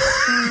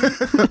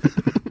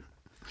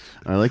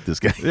 I like this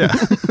guy. yeah.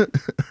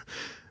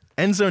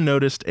 Enzo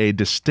noticed a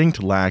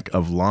distinct lack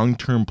of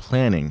long-term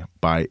planning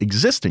by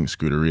existing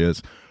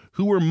scuderias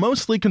who were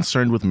mostly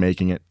concerned with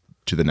making it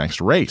to the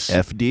next race.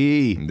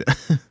 FD.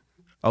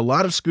 A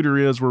lot of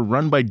scuderias were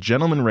run by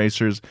gentlemen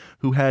racers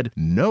who had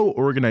no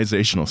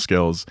organizational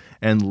skills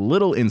and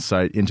little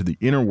insight into the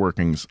inner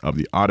workings of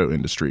the auto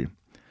industry.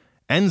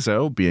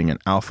 Enzo, being an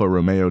Alfa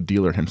Romeo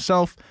dealer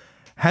himself,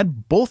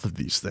 had both of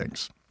these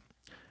things.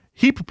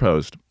 He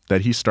proposed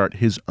that he start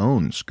his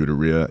own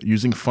scuderia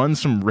using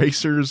funds from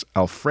racers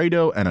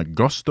Alfredo and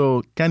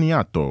Augusto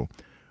Caniato,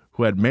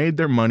 who had made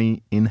their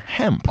money in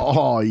hemp.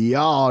 Oh,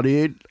 yeah,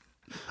 dude.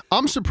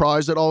 I'm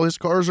surprised that all his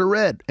cars are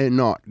red and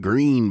not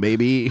green,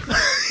 baby.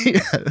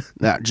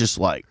 Not just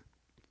like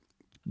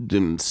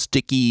them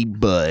sticky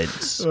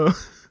buds.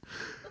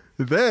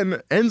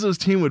 Then Enzo's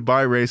team would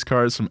buy race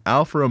cars from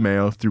Alfa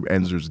Romeo through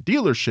Enzo's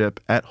dealership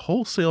at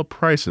wholesale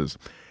prices.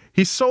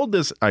 He sold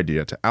this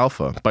idea to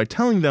Alfa by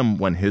telling them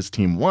when his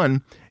team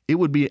won, it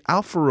would be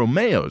Alfa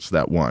Romeos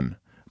that won.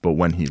 But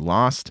when he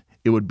lost,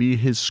 it would be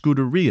his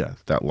Scuderia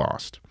that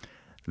lost.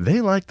 They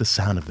liked the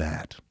sound of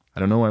that. I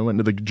don't know why I went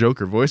into the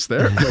Joker voice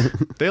there.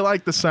 They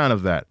liked the sound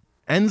of that.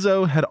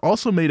 Enzo had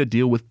also made a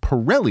deal with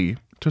Pirelli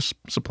to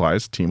supply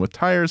his team with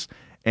tires,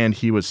 and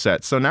he was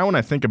set. So now when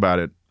I think about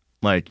it,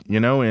 like,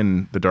 you know,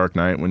 in The Dark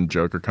Knight when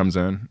Joker comes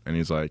in and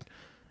he's like,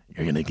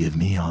 "You're going to give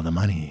me all the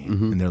money."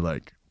 Mm-hmm. And they're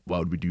like, "Why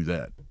would we do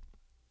that?"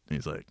 And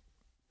he's like,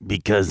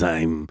 Because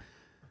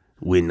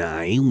when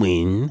I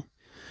win,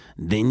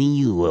 then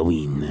you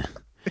win.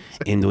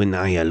 And when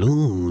I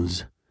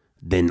lose,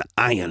 then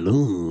I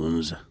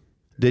lose.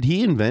 Did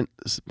he invent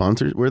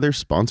sponsors? Were there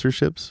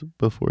sponsorships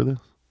before this?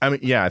 I mean,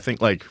 yeah, I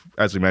think, like,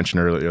 as we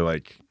mentioned earlier,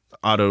 like,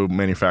 auto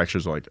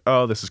manufacturers are like,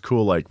 oh, this is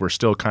cool. Like, we're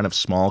still kind of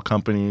small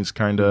companies,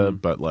 kind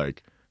of, but,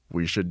 like,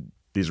 we should,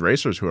 these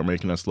racers who are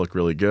making us look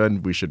really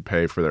good, we should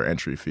pay for their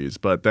entry fees.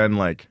 But then,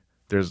 like,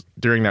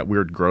 during that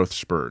weird growth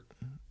spurt,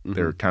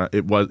 they were kind of,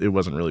 it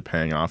wasn't really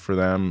paying off for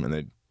them, and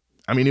they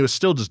I mean, it was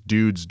still just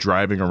dudes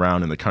driving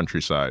around in the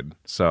countryside.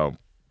 So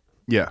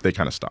Yeah. they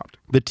kind of stopped.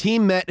 The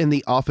team met in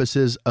the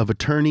offices of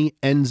attorney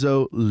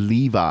Enzo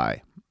Levi.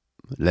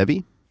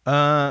 Levy?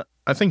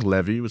 I think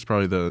Levi was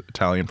probably the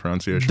Italian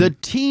pronunciation. The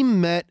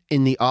team met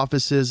in the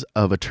offices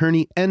of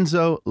attorney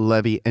Enzo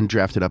Levi and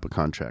drafted up a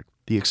contract.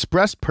 The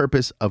express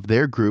purpose of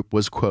their group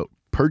was, quote,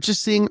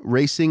 purchasing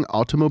racing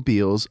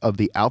automobiles of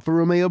the Alfa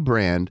Romeo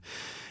brand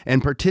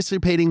and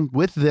participating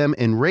with them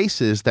in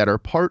races that are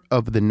part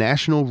of the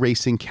national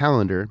racing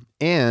calendar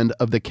and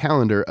of the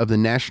calendar of the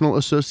National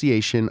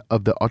Association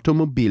of the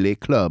Automobile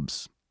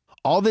Clubs.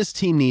 All this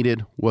team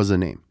needed was a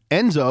name.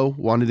 Enzo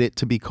wanted it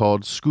to be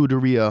called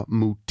Scuderia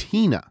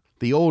Mutina,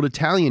 the old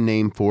Italian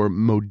name for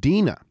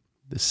Modena,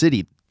 the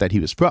city that he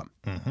was from.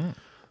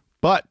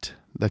 But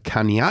the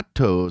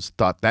Caniatos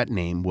thought that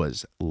name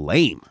was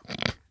lame.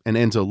 And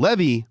Enzo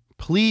Levi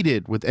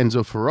pleaded with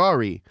Enzo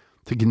Ferrari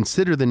to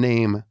consider the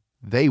name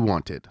they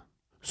wanted.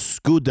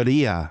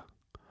 Scuderia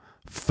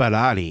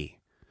Ferrari.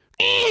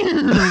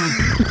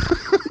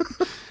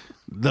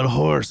 The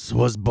horse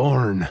was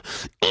born.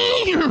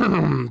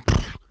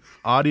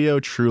 Audio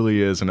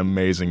truly is an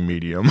amazing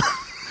medium.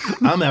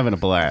 I'm having a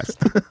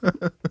blast.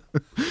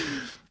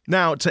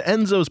 Now, to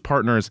Enzo's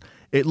partners,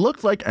 it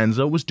looked like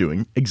Enzo was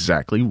doing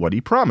exactly what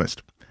he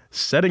promised,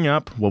 setting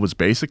up what was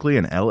basically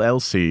an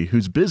LLC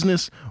whose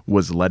business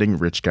was letting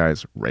rich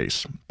guys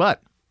race.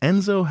 But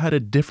Enzo had a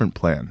different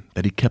plan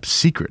that he kept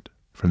secret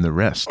from the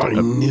rest. I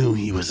knew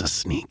he was a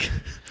sneak.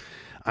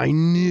 I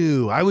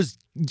knew.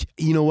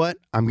 You know what?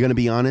 I'm going to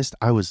be honest.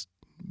 I was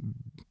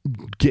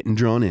getting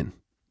drawn in.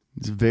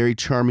 He's a very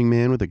charming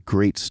man with a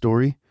great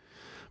story.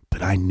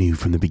 But I knew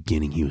from the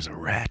beginning he was a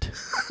rat.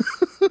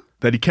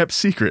 That he kept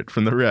secret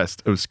from the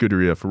rest of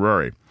Scuderia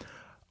Ferrari.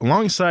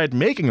 Alongside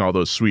making all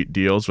those sweet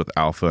deals with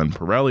Alfa and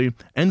Pirelli,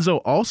 Enzo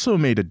also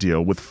made a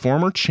deal with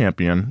former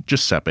champion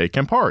Giuseppe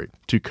Campari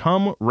to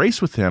come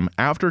race with him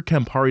after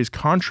Campari's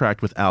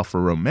contract with Alfa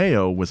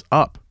Romeo was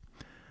up.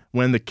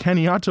 When the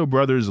Caniato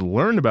brothers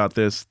learned about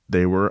this,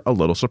 they were a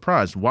little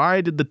surprised.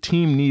 Why did the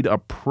team need a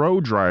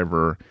pro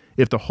driver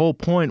if the whole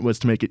point was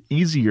to make it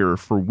easier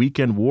for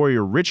weekend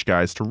warrior rich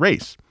guys to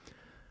race?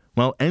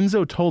 Well,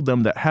 Enzo told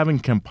them that having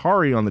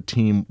Campari on the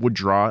team would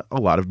draw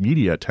a lot of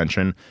media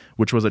attention,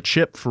 which was a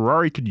chip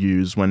Ferrari could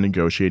use when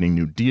negotiating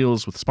new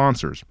deals with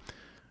sponsors.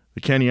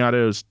 The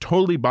Caniatos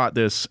totally bought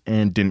this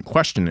and didn't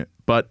question it,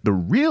 but the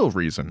real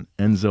reason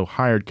Enzo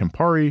hired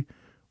Campari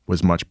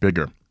was much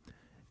bigger.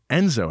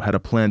 Enzo had a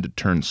plan to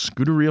turn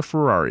Scuderia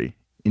Ferrari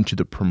into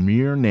the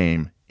premier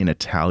name in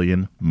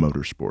Italian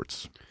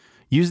motorsports.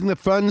 Using the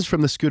funds from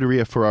the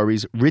Scuderia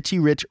Ferrari's Richie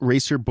Rich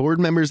Racer board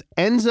members,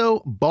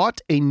 Enzo bought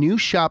a new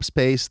shop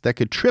space that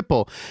could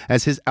triple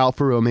as his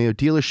Alfa Romeo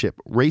dealership,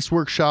 race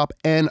workshop,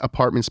 and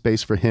apartment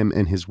space for him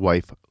and his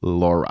wife,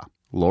 Laura.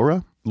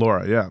 Laura,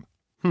 yeah.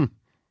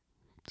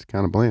 It's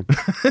kind of bland.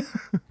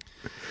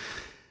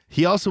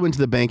 He also went to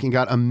the bank and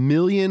got $1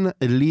 million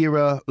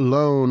lira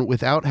loan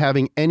without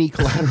having any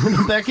collateral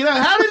to back it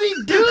up. How did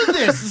he do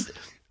this?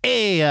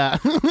 Hey,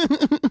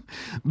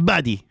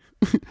 buddy,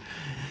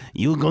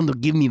 you're going to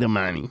give me the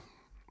money.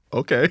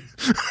 Okay.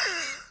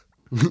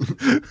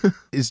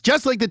 It's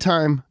just like the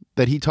time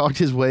that he talked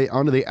his way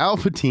onto the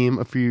Alfa team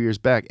a few years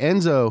back.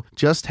 Enzo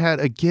just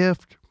had a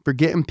gift for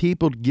getting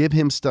people to give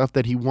him stuff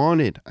that he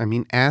wanted. I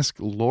mean, ask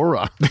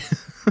Laura.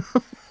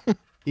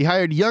 He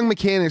hired young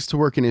mechanics to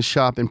work in his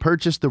shop and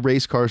purchased the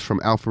race cars from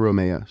Alfa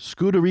Romeo.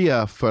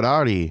 Scuderia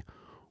Ferrari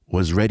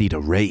was ready to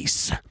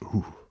race.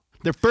 Ooh.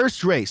 Their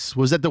first race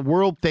was at the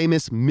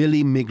world-famous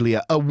Mille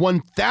Miglia, a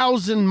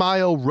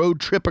 1,000-mile road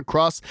trip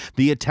across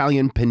the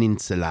Italian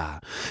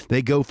peninsula.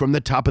 They go from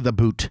the top of the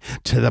boot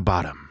to the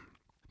bottom.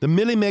 The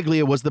Mille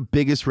Miglia was the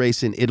biggest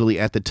race in Italy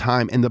at the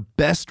time, and the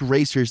best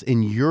racers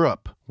in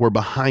Europe were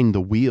behind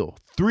the wheel.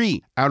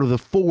 3 out of the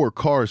 4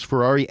 cars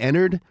Ferrari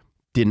entered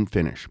didn't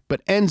finish.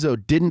 But Enzo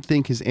didn't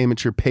think his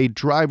amateur paid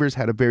drivers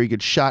had a very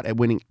good shot at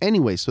winning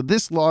anyway, so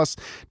this loss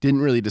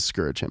didn't really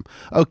discourage him.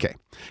 Okay,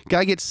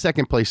 guy gets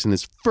second place in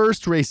his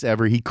first race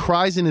ever. He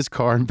cries in his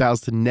car and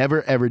vows to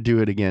never, ever do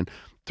it again.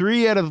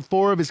 3 out of the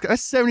 4 of his cars,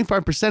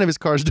 75% of his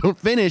cars don't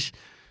finish.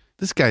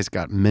 This guy's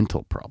got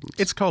mental problems.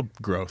 It's called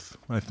growth,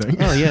 I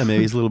think. Oh, yeah,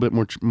 maybe he's a little bit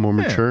more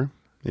mature.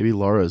 Maybe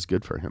Laura is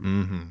good for him.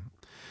 Mm-hmm.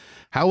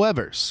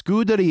 However,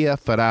 Scuderia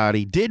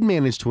Ferrari did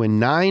manage to win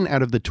 9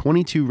 out of the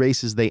 22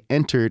 races they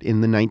entered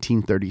in the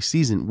 1930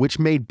 season, which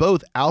made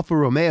both Alfa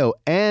Romeo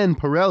and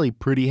Pirelli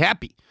pretty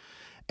happy.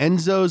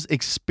 Enzo's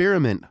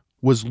experiment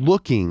was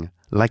looking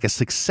like a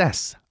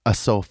success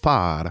so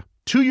far.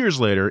 2 years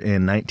later,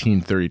 in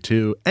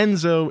 1932,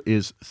 Enzo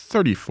is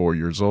 34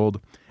 years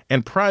old,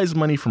 and prize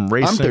money from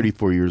racing... I'm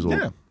 34 years old.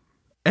 Yeah.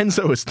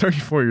 Enzo is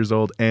 34 years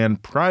old,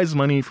 and prize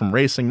money from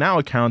racing now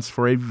accounts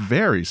for a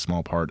very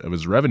small part of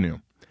his revenue.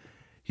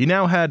 He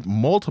now had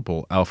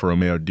multiple Alfa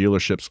Romeo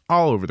dealerships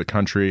all over the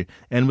country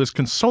and was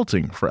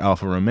consulting for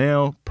Alfa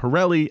Romeo,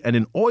 Pirelli, and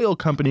an oil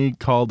company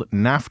called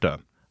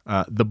NAFTA.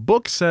 The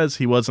book says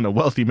he wasn't a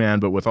wealthy man,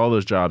 but with all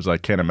those jobs, I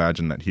can't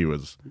imagine that he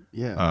was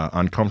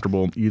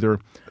uncomfortable either.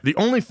 The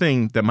only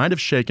thing that might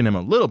have shaken him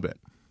a little bit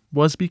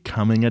was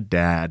becoming a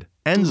dad.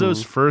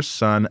 Enzo's first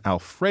son,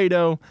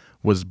 Alfredo,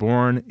 was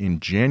born in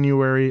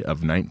January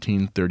of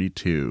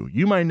 1932.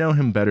 You might know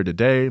him better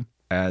today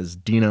as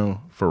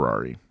Dino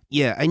Ferrari.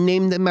 Yeah, I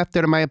named him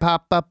after my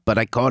papa, but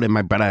I called him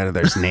my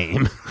brother's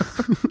name.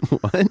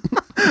 What?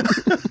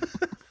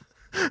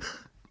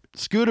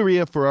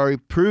 Scuderia Ferrari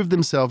proved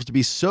themselves to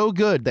be so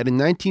good that in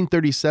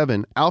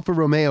 1937, Alfa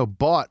Romeo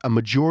bought a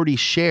majority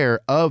share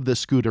of the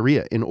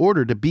Scuderia in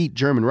order to beat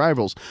German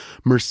rivals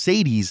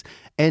Mercedes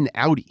and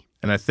Audi.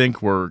 And I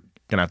think we're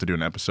going to have to do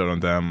an episode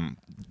on them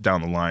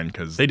down the line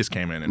because they just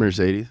came in and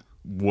Mercedes?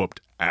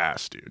 whooped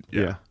ass, dude.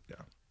 Yeah.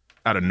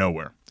 Out of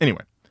nowhere.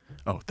 Anyway.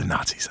 Oh, the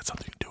Nazis had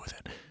something to do with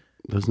it.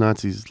 Those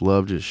Nazis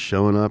love just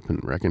showing up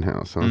and wrecking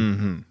house, huh?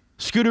 Mm-hmm.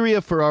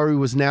 Scuderia Ferrari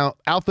was now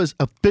Alfa's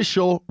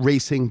official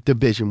racing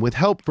division with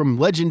help from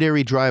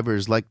legendary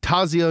drivers like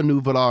Tazio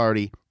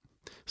Nuvolari.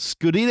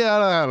 Scuderia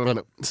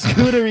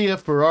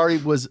Ferrari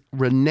was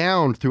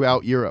renowned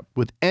throughout Europe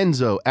with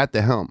Enzo at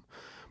the helm.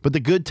 But the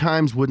good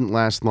times wouldn't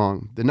last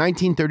long. The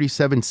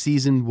 1937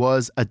 season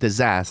was a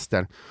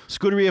disaster.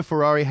 Scuderia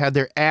Ferrari had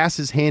their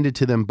asses handed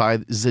to them by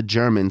the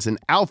Germans, and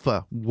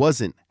Alfa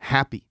wasn't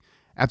happy.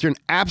 After an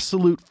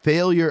absolute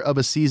failure of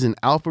a season,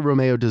 Alfa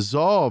Romeo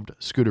dissolved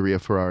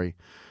Scuderia Ferrari.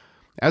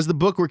 As the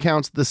book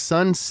recounts, the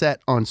sun set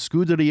on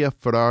Scuderia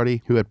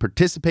Ferrari, who had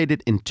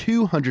participated in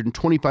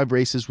 225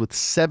 races with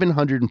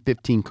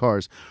 715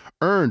 cars,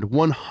 earned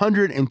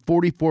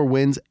 144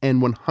 wins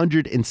and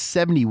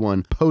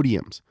 171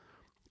 podiums.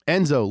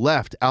 Enzo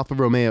left Alfa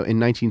Romeo in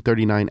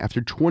 1939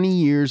 after 20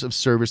 years of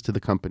service to the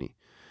company.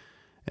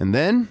 And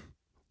then,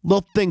 a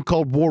little thing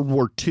called World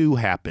War II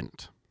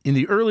happened. In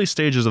the early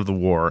stages of the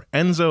war,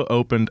 Enzo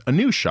opened a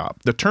new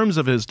shop. The terms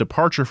of his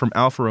departure from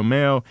Alfa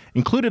Romeo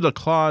included a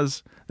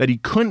clause that he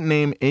couldn't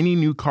name any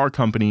new car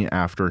company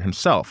after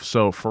himself,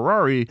 so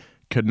Ferrari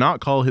could not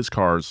call his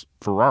cars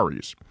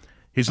Ferraris.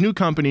 His new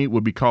company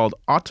would be called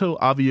Auto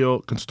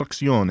Avio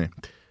Costruzione,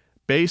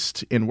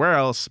 based in where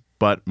else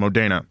but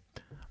Modena.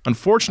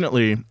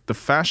 Unfortunately, the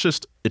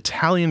fascist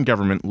Italian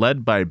government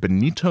led by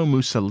Benito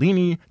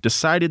Mussolini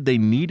decided they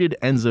needed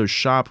Enzo's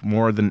shop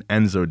more than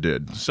Enzo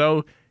did,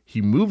 so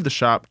he moved the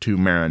shop to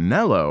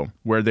Maranello,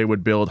 where they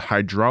would build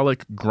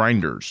hydraulic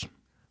grinders.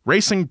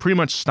 Racing pretty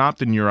much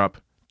stopped in Europe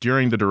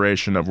during the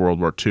duration of World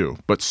War II,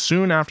 but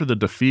soon after the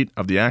defeat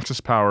of the Axis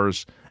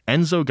powers,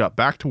 Enzo got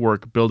back to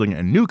work building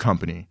a new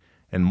company,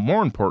 and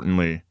more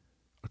importantly,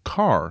 a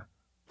car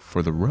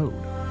for the road.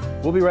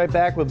 We'll be right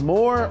back with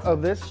more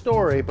of this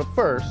story, but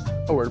first,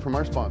 a word from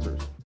our sponsors.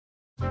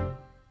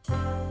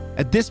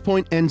 At this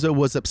point, Enzo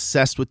was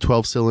obsessed with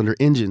 12-cylinder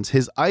engines.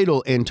 His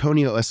idol,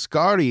 Antonio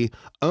Ascari,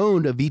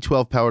 owned a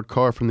V12-powered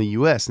car from the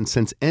U.S., and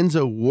since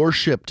Enzo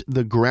worshipped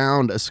the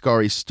ground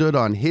Ascari stood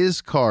on,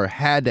 his car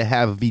had to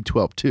have a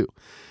V12 too.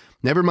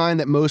 Never mind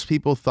that most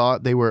people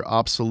thought they were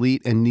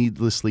obsolete and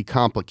needlessly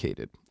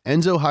complicated.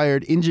 Enzo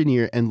hired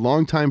engineer and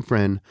longtime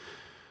friend,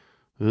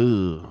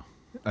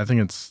 I think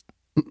it's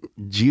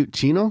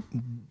Giochino?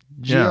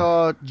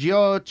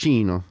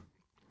 Giochino.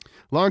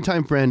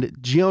 Longtime friend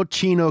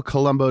Giochino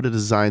Colombo to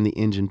design the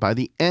engine. By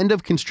the end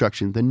of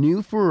construction, the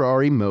new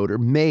Ferrari motor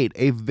made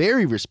a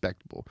very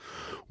respectable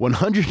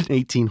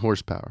 118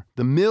 horsepower.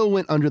 The mill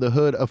went under the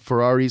hood of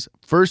Ferrari's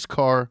first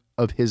car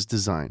of his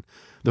design,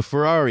 the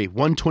Ferrari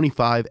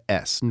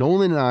 125S.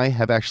 Nolan and I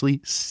have actually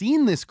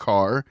seen this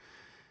car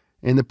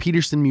in the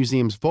Peterson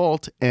Museum's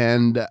vault,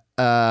 and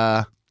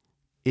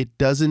it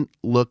doesn't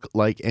look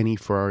like any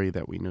Ferrari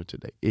that we know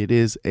today. It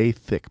is a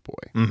thick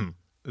boy. Mm-hmm.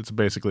 It's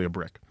basically a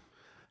brick.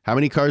 How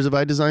many cars have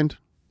I designed?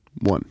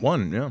 One.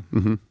 One, yeah.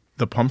 Mm-hmm.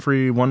 The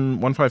Pumphrey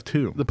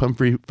 152. The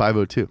Pumphrey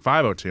 502.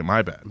 502,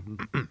 my bad.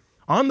 Mm-hmm.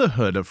 On the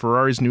hood of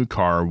Ferrari's new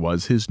car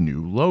was his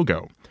new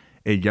logo,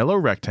 a yellow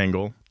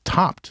rectangle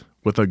topped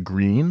with a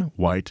green,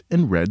 white,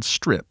 and red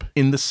strip.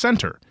 In the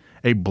center,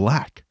 a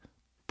black,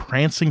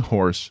 prancing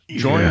horse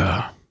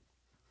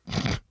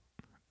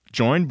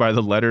joined by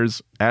the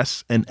letters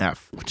S and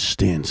F. Which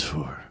stands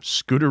for?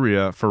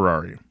 Scuderia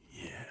Ferrari.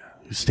 Yeah.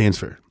 It stands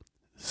for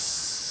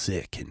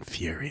Sick and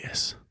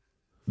Furious.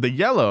 The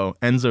yellow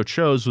Enzo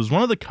chose was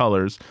one of the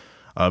colors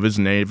of his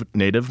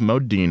native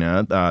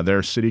Modena.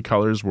 Their city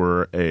colors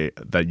were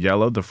the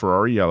yellow, the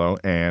Ferrari yellow,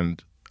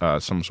 and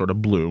some sort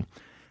of blue.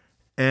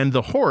 And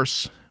the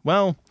horse,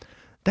 well,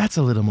 that's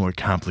a little more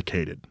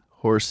complicated.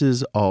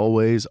 Horses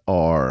always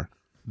are.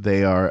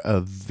 They are a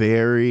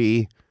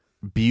very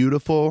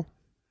beautiful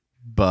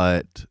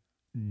but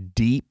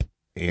deep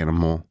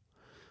animal.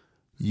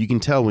 You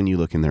can tell when you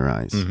look in their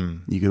eyes.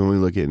 Mm-hmm. You can only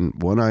look in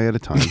one eye at a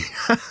time.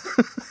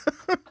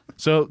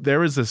 So there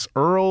was this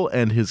Earl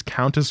and his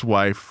countess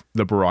wife,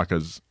 the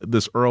Baraccas.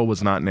 This Earl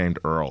was not named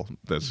Earl.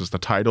 That's just the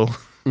title.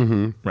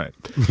 Mm-hmm. Right.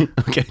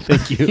 Okay,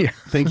 thank you. Yeah.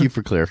 Thank you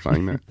for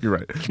clarifying that. You're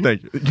right.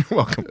 Thank you. You're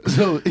welcome.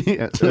 So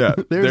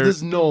there's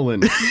this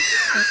Nolan.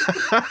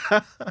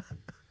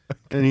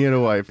 And he had a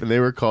wife, and they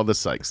were called the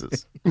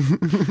Sykeses.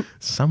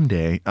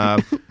 Someday.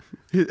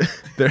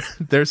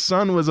 Their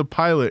son was a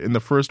pilot in the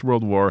First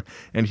World War,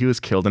 and he was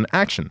killed in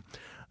action.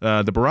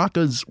 The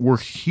Baraccas were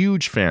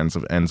huge fans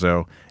of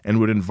Enzo and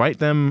would invite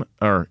him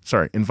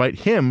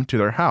to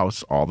their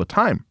house all the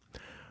time.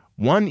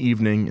 One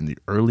evening in the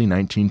early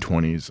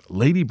 1920s,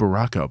 Lady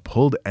Baracca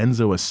pulled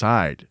Enzo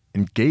aside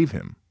and gave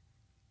him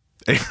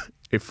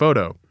a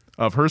photo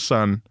of her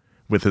son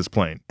with his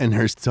plane. And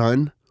her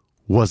son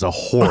was a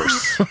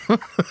horse.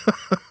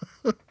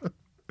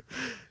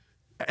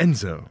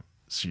 Enzo,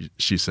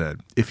 she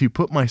said, if you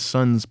put my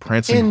son's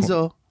prancing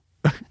Enzo,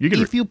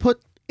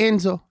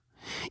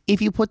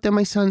 if you put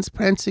my son's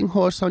prancing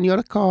horse on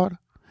your car,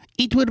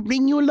 it will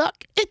bring you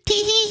luck.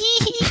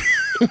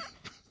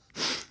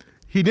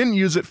 He didn't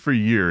use it for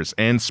years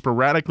and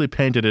sporadically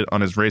painted it on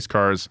his race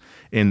cars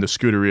in the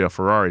Scuderia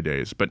Ferrari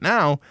days. But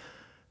now,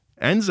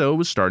 Enzo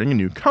was starting a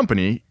new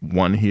company,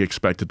 one he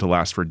expected to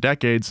last for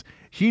decades.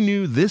 He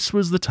knew this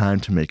was the time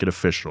to make it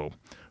official.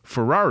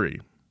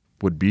 Ferrari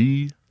would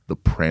be the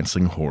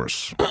prancing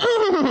horse.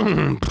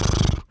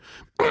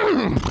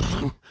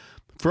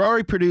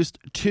 Ferrari produced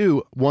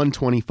two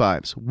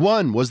 125s.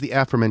 One was the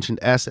aforementioned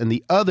S, and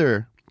the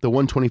other, the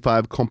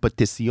 125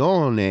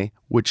 Competizione,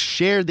 which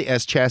shared the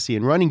S chassis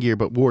and running gear,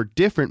 but wore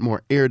different,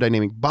 more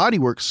aerodynamic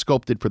bodywork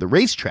sculpted for the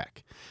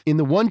racetrack. In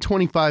the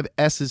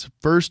 125S's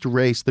first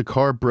race, the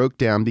car broke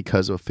down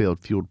because of a failed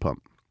fuel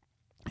pump.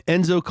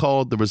 Enzo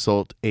called the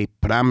result a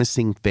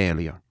promising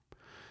failure.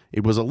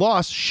 It was a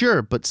loss,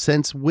 sure, but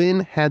since when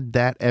had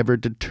that ever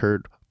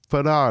deterred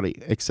Ferrari,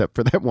 except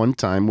for that one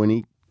time when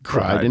he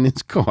cried in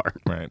his car?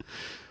 Right.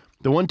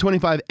 The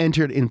 125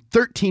 entered in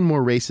 13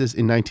 more races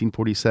in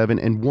 1947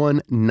 and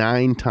won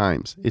 9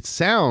 times. It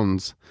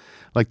sounds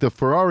like the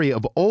Ferrari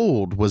of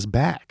old was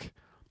back,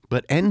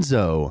 but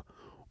Enzo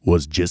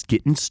was just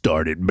getting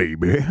started,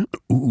 baby.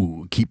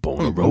 Ooh, keep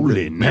on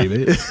rolling,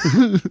 baby.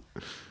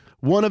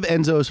 One of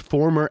Enzo's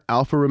former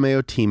Alfa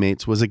Romeo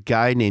teammates was a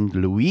guy named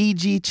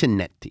Luigi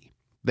Chinetti.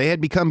 They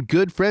had become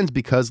good friends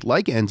because,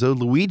 like Enzo,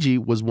 Luigi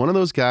was one of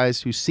those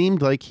guys who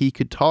seemed like he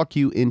could talk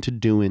you into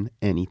doing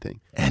anything.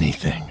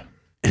 Anything.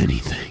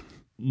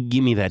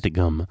 Give me that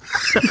gum.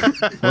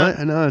 What?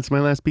 No, it's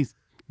my last piece.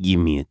 Give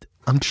me it.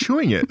 I'm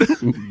chewing it.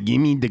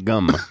 Give me the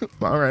gum.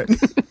 All right.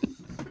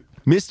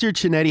 Mr.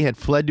 Chinetti had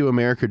fled to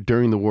America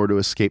during the war to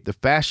escape the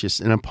fascists,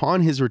 and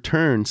upon his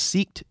return,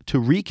 sought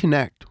to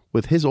reconnect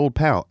with his old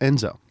pal,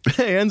 Enzo.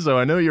 Hey, Enzo,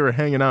 I know you were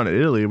hanging out in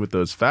Italy with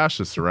those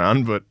fascists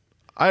around, but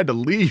I had to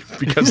leave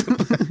because of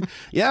that.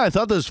 Yeah, I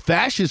thought those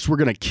fascists were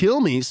going to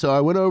kill me, so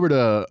I went over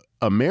to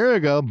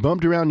America,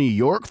 bumped around New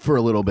York for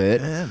a little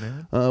bit. Yeah,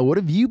 man. What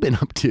have you been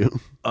up to?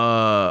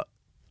 I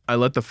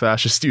let the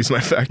fascists use my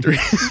factory.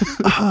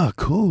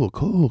 Cool.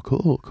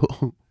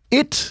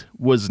 It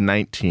was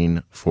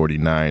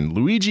 1949.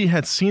 Luigi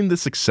had seen the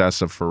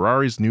success of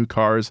Ferrari's new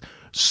cars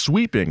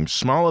sweeping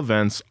small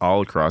events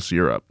all across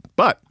Europe.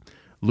 But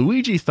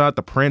Luigi thought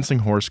the prancing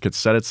horse could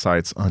set its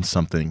sights on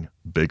something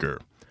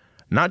bigger.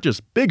 Not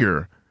just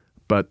bigger,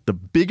 but the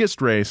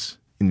biggest race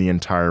in the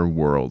entire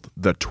world,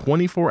 the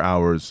 24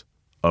 Hours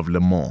of Le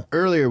Mans.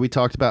 Earlier, we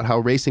talked about how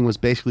racing was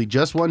basically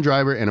just one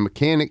driver and a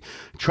mechanic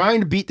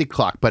trying to beat the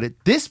clock. But at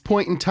this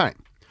point in time,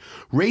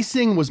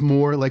 racing was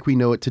more like we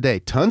know it today.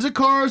 Tons of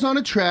cars on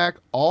a track,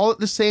 all at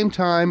the same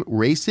time,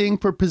 racing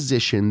for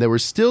position. There were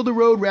still the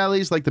road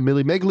rallies like the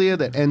Mille Miglia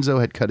that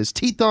Enzo had cut his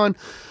teeth on,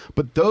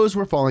 but those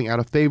were falling out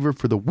of favor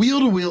for the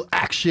wheel-to-wheel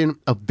action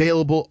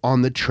available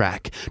on the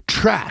track.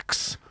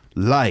 Tracks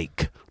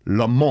like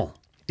Le Mans.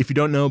 If you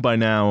don't know by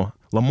now,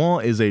 Le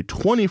Mans is a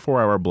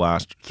 24-hour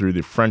blast through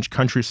the French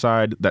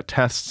countryside that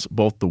tests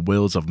both the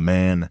wills of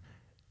man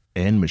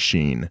and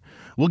machine.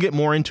 We'll get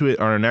more into it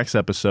on our next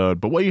episode,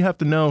 but what you have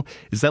to know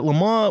is that Le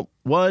Mans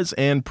was,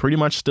 and pretty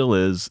much still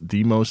is,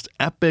 the most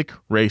epic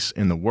race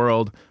in the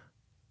world,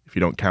 if you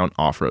don't count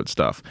off-road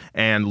stuff.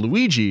 And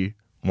Luigi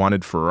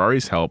wanted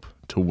Ferrari's help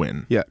to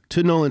win. Yeah,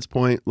 to Nolan's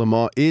point, Le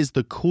Mans is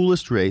the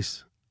coolest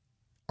race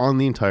on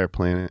the entire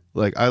planet.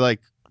 Like, I like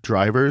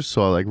drivers,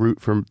 so I like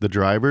root for the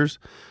drivers,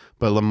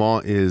 but Le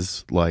Mans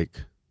is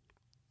like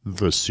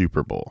the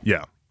Super Bowl.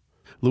 Yeah.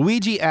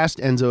 Luigi asked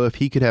Enzo if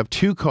he could have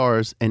 2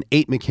 cars and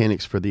 8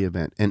 mechanics for the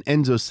event, and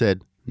Enzo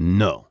said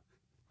no.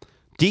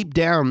 Deep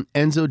down,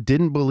 Enzo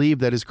didn't believe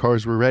that his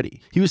cars were ready.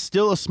 He was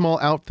still a small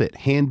outfit,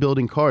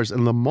 hand-building cars,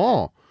 and Le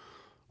Mans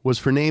was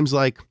for names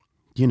like,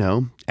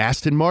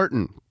 Aston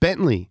Martin,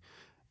 Bentley,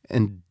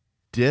 and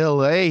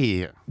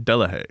Delahaye.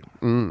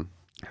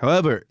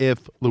 However,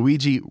 if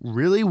Luigi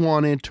really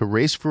wanted to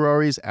race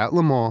Ferraris at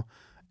Le Mans,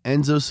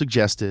 Enzo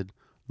suggested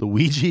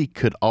Luigi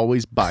could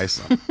always buy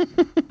some.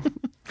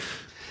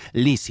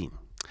 Listen,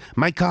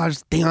 my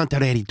cars, they aren't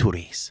ready to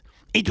race.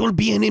 It will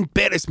be an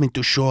embarrassment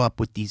to show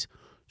up with these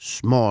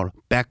small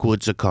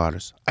backwoods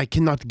cars. I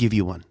cannot give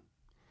you one.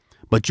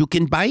 But you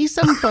can buy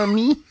some for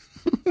me.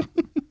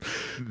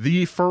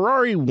 The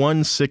Ferrari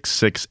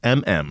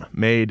 166mm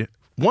made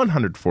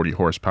 140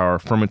 horsepower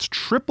from its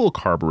triple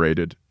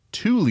carbureted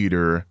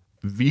 2-liter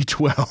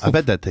V12. I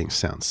bet that thing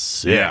sounds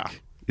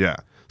sick. Yeah.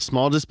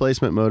 Small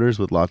displacement motors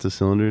with lots of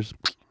cylinders.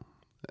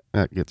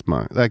 That gets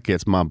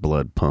my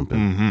blood pumping.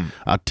 Mm-hmm.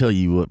 I'll tell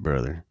you what,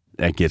 brother.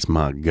 That gets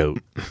my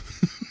goat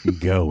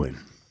going.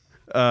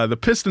 The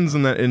pistons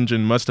in that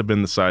engine must have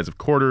been the size of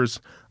quarters.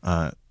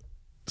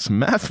 Some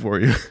math for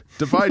you.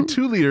 Divide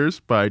 2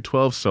 liters by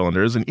 12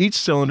 cylinders, and each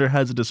cylinder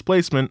has a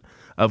displacement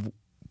of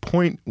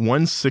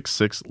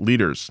 0.166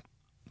 liters,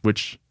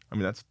 which, I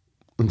mean, It's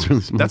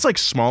really small. that's like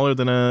smaller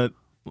than a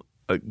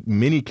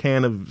mini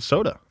can of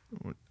soda,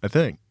 I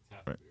think.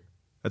 Right.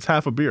 That's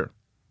half a beer.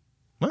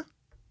 What?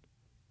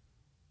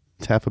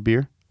 It's half a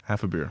beer.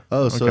 Half a beer.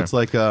 Oh, so Okay. it's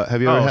like,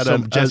 have you ever had so a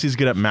Jesse's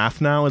good at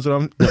math now? Is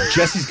it?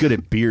 Jesse's good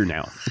at beer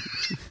now.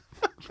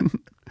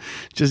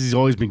 Jesse's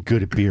always been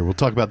good at beer. We'll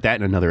talk about that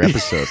in another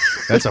episode.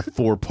 That's a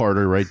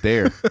 4-parter right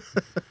there.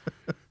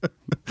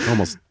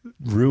 Almost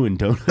ruined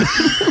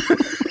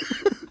donut.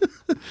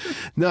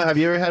 No, have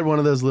you ever had one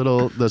of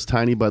those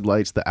tiny Bud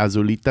Lights, the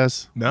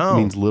Azulitas? No.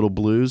 Means little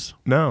blues.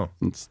 No.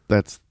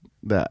 That's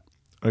that.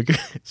 Okay,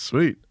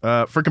 sweet.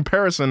 For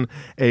comparison,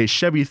 a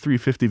Chevy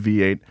 350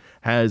 V8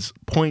 has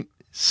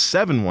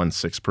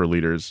 0.716 per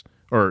liters,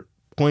 or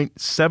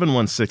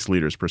 0.716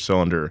 liters per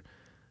cylinder.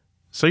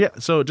 So yeah,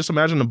 so just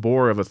imagine a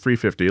bore of a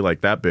 350,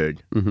 like that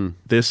big. Mm-hmm.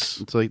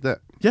 This, It's like that.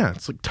 yeah,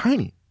 it's like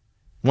tiny.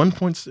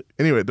 1.6.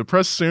 Anyway, the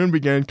press soon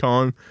began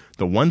calling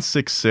the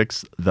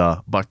 166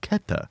 the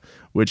Barchetta,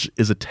 which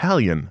is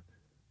Italian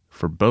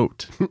for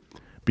boat,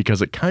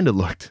 because it kind of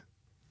looked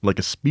like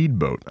a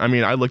speedboat. I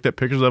mean, I looked at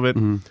pictures of it.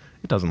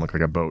 It doesn't look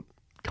like a boat.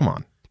 Come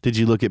on. Did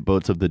you look at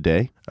boats of the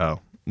day? Oh,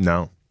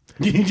 no.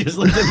 You just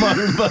looked at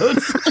modern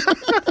boats?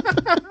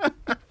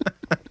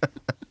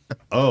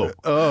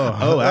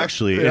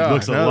 Actually, it Yeah,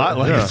 looks a no, lot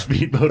like yeah. a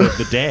speedboat of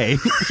the day.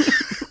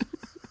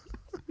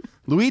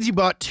 Luigi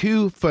bought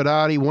 2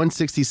 Ferrari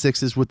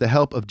 166s with the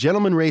help of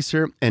gentleman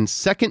racer and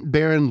 2nd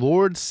Baron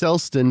Lord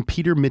Selston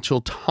Peter Mitchell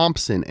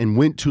Thompson and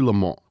went to Le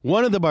Mans.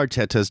 One of the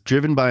Barchettas,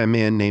 driven by a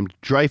man named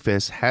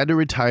Dreyfus, had to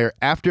retire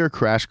after a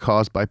crash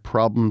caused by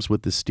problems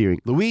with the steering.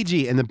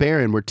 Luigi and the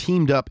Baron were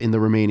teamed up in the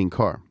remaining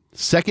car.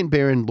 2nd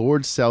Baron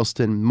Lord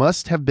Selston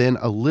must have been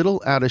a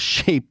little out of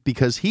shape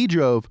because he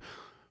drove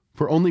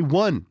for only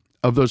one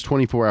of those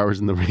 24 hours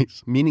in the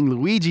race, meaning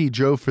Luigi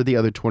drove for the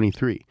other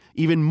 23.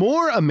 Even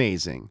more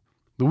amazing,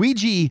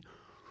 Luigi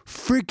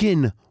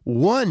freaking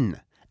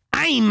won.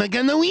 I'm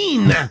gonna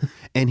win.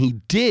 And he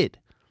did.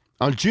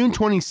 On June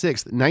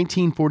 26th,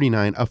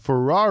 1949, a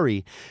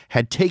Ferrari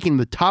had taken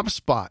the top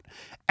spot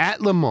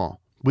at Le Mans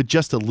with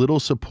just a little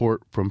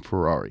support from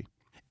Ferrari.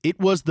 It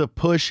was the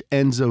push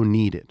Enzo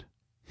needed.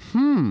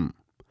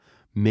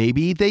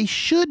 Maybe they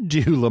should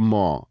do Le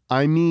Mans.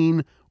 I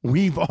mean,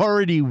 we've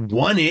already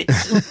won it.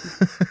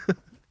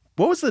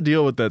 What was the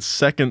deal with that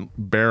 2nd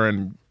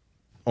Baron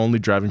only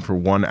driving for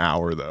 1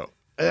 hour, though?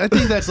 I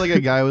think that's like a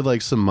guy with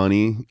like some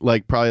money,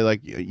 like probably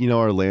like, you know,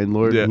 our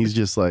landlord. Yeah. And he's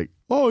just like,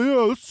 oh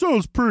yeah, that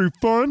sounds pretty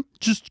fun.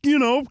 Just, you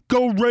know,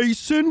 go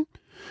racing.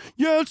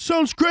 Yeah, it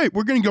sounds great.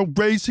 We're going to go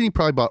racing. He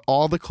probably bought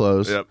all the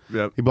clothes.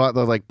 Yep. He bought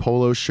the like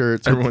polo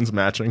shirts. Everyone's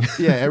matching.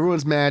 Yeah,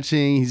 everyone's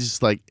matching. He's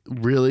just like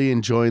really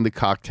enjoying the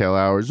cocktail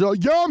hours. Oh,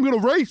 yeah, I'm going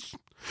to race.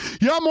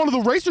 Yeah, I'm one of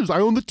the racers. I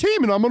own the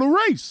team and I'm going to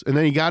race. And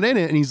then he got in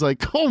it and he's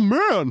like, oh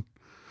man,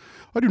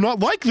 I do not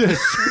like this.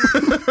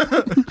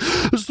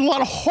 This is a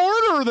lot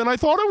harder than I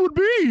thought it would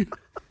be.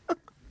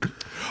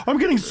 I'm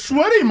getting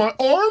sweaty. My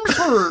arms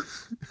hurt.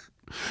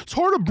 It's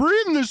hard to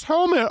breathe in this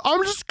helmet.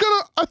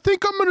 I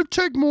think I'm gonna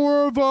take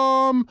more of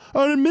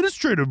an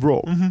administrative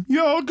role.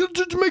 Yeah, I'll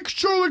just make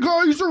sure the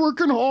guys are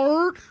working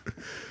hard.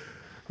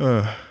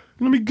 Let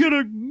me get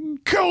a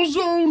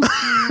calzone.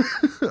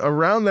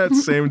 Around that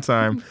same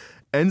time,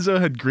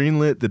 Enzo had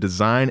greenlit the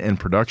design and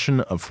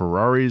production of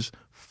Ferrari's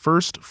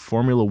first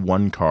Formula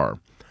One car.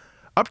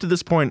 Up to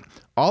this point,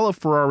 all of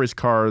Ferrari's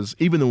cars,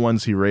 even the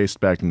ones he raced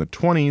back in the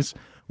 20s,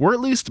 were at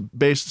least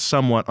based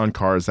somewhat on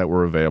cars that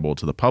were available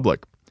to the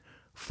public.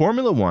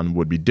 Formula One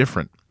would be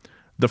different.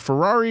 The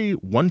Ferrari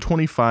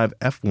 125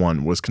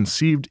 F1 was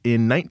conceived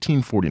in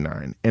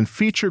 1949 and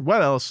featured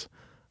what else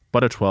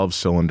but a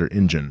 12-cylinder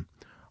engine.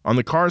 On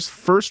the car's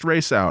first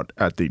race out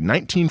at the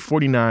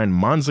 1949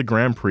 Monza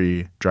Grand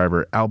Prix,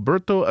 driver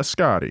Alberto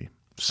Ascari,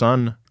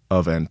 son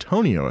of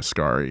Antonio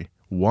Ascari,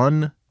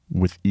 won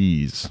with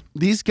ease.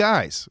 These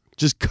guys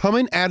just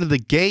coming out of the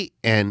gate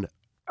and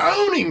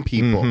owning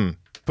people.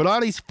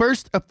 Ferrari's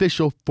first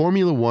official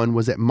Formula One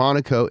was at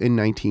Monaco in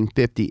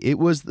 1950. It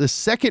was the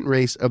second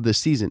race of the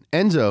season.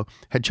 Enzo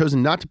had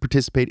chosen not to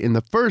participate in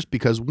the first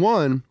because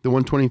one, the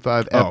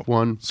 125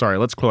 F1. Sorry,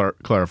 let's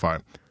clarify.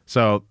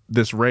 So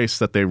this race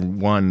that they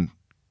won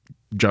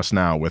just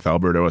now with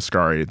Alberto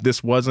Ascari,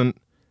 this wasn't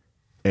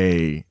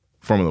a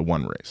Formula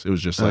One race. It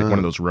was just like one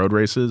of those road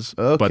races,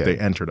 but okay. they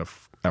entered a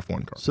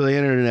F1 car. So they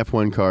entered an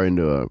F1 car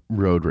into a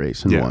road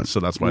race and won. So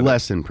that's why.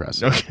 Less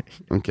impressive.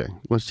 Okay.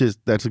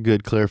 That's a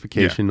good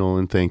clarification,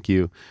 Nolan. Thank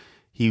you.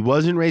 He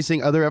wasn't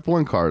racing other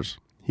F1 cars.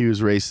 He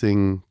was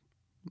racing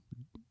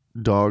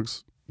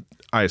dogs.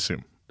 I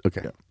assume.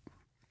 Okay.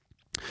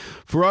 Yeah.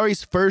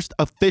 Ferrari's first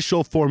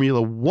official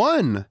Formula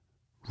One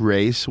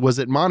race was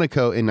at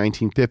Monaco in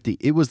 1950.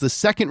 It was the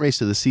second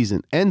race of the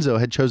season. Enzo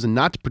had chosen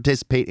not to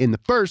participate in the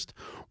first,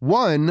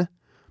 one,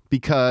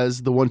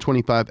 because the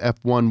 125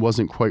 F1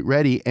 wasn't quite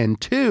ready,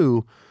 and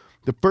two,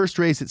 The first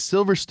race at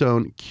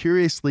Silverstone,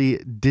 curiously,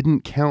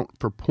 didn't count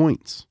for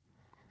points.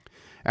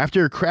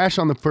 After a crash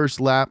on the first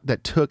lap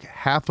that took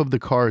half of the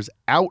cars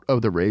out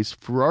of the race,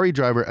 Ferrari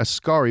driver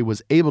Ascari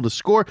was able to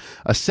score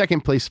a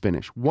second-place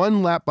finish,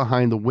 1 lap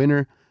behind the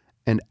winner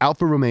and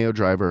Alfa Romeo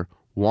driver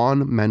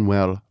Juan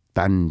Manuel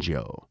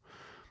Fangio.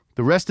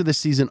 The rest of the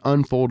season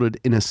unfolded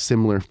in a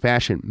similar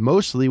fashion,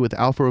 mostly with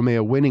Alfa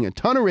Romeo winning a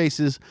ton of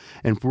races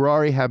and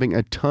Ferrari having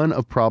a ton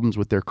of problems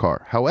with their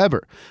car.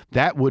 However,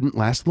 that wouldn't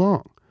last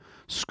long.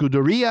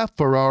 Scuderia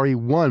Ferrari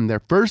won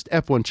their first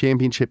F1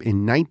 championship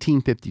in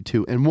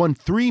 1952 and won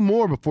 3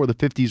 more before the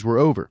 50s were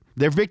over.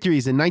 Their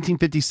victories in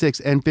 1956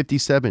 and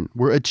 57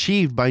 were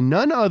achieved by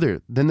none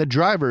other than the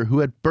driver who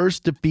had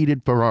first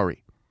defeated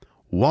Ferrari,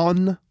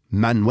 Juan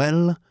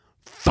Manuel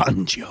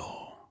Fangio.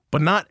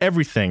 But not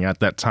everything at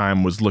that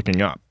time was looking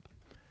up.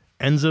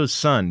 Enzo's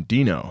son,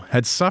 Dino,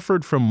 had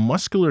suffered from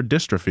muscular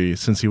dystrophy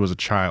since he was a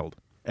child.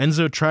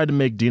 Enzo tried to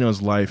make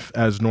Dino's life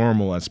as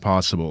normal as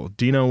possible.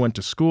 Dino went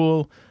to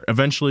school,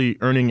 eventually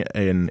earning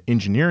an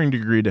engineering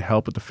degree to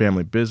help with the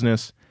family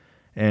business.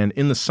 And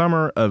in the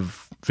summer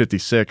of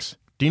 56,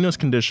 Dino's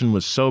condition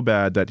was so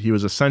bad that he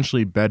was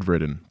essentially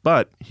bedridden,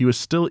 but he was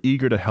still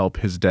eager to help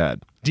his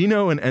dad.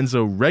 Dino and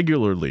Enzo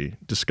regularly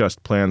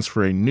discussed plans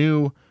for a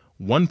new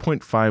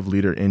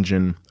 1.5-liter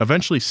engine,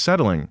 eventually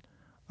settling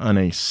on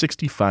a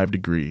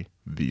 65-degree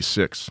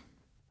V6.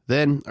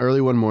 Then,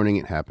 early one morning,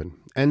 it happened.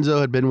 Enzo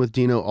had been with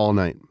Dino all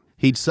night.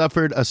 He'd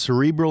suffered a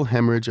cerebral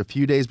hemorrhage a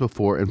few days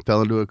before and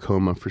fell into a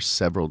coma for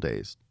several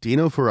days.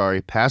 Dino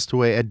Ferrari passed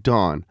away at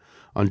dawn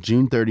on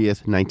June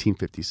 30th,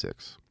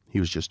 1956. He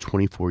was just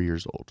 24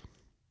 years old.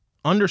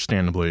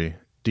 Understandably,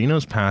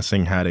 Dino's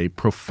passing had a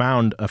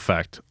profound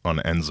effect on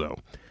Enzo.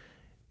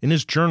 In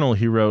his journal,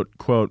 he wrote,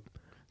 quote,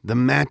 "The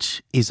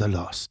match is a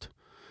lost.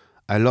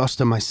 I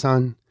lost my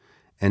son,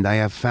 and I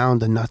have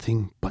found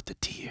nothing but the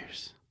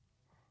tears."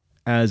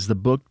 As the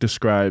book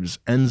describes,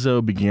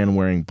 Enzo began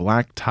wearing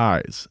black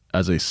ties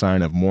as a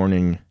sign of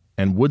mourning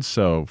and would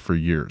so for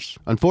years.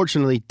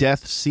 Unfortunately,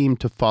 death seemed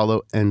to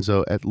follow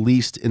Enzo, at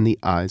least in the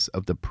eyes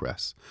of the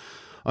press.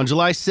 On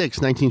July 6,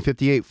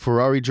 1958,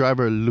 Ferrari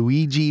driver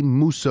Luigi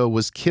Musso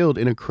was killed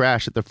in a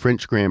crash at the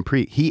French Grand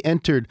Prix. He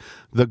entered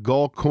the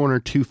Gaul corner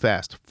too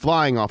fast,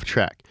 flying off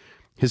track.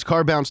 His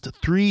car bounced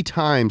 3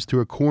 times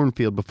through a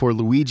cornfield before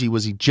Luigi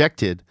was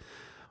ejected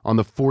on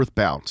the 4th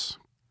bounce,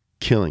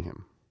 killing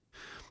him.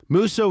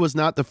 Musso was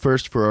not the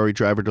first Ferrari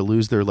driver to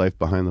lose their life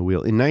behind the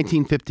wheel. In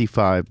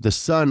 1955, the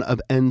son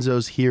of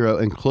Enzo's hero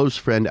and close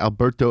friend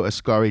Alberto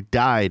Ascari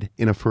died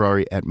in a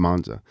Ferrari at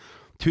Monza.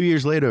 2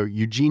 years later,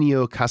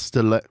 Eugenio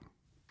Castellati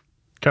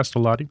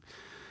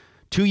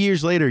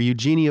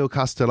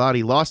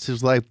lost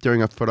his life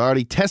during a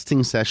Ferrari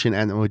testing session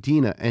at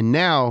Modena, and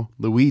now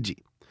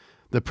Luigi.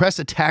 The press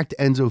attacked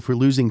Enzo for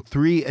losing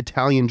 3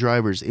 Italian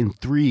drivers in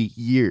 3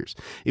 years.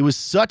 It was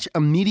such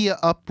a media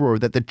uproar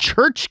that the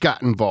church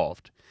got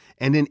involved.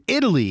 And in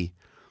Italy,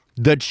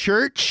 the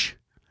church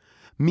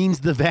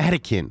means the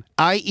Vatican,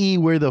 i.e.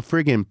 where the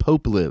friggin'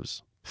 Pope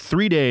lives.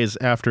 3 days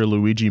after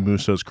Luigi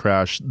Musso's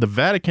crash, the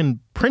Vatican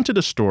printed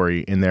a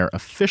story in their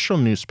official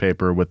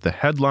newspaper with the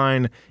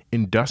headline,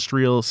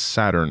 Industrial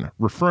Saturn,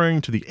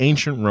 referring to the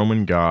ancient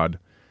Roman god,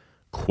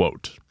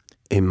 quote,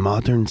 "A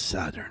modern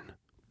Saturn,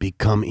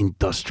 become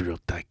industrial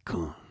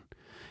tycoon.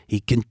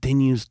 He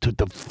continues to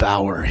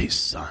devour his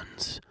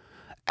sons.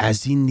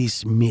 As in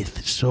this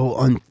myth, so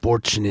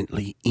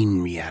unfortunately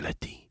in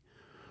reality.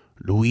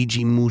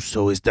 Luigi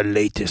Musso is the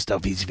latest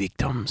of his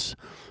victims,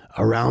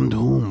 around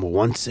whom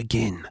once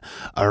again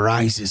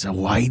arises a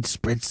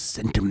widespread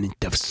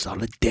sentiment of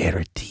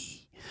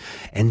solidarity,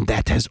 and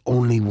that has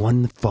only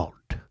one fault,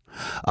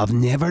 of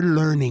never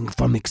learning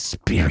from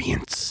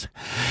experience,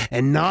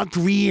 and not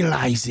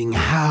realizing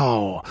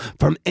how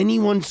from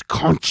anyone's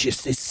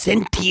conscious is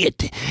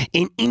sentient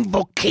an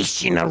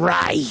invocation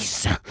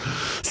arise.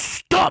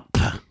 Stop!"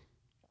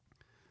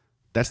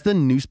 That's the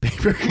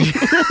newspaper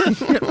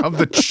of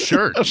the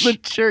church. Of the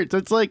church.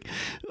 That's like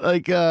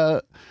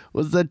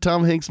what's that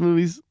Tom Hanks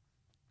movies?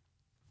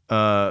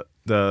 The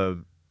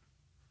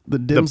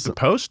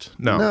Post?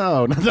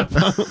 No, not the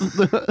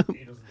Post.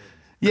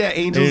 Yeah,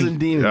 Angels and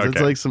Demons. Okay.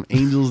 It's like some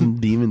Angels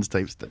and Demons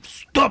type stuff.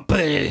 Stop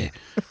it!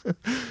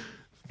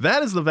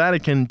 That is the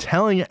Vatican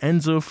telling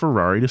Enzo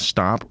Ferrari to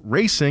stop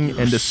racing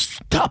and to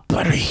Stop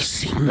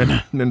racing.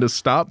 and to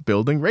stop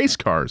building race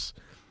cars.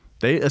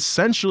 They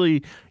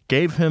essentially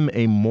gave him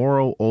a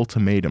moral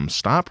ultimatum.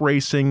 Stop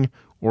racing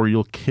or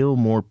you'll kill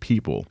more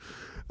people.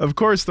 Of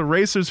course, the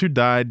racers who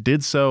died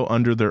did so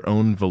under their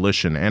own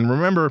volition. And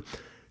remember,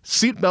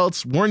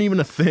 seatbelts weren't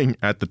even a thing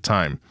at the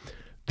time.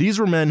 These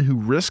were men who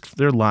risked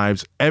their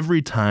lives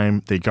every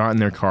time they got in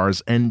their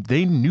cars, and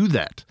they knew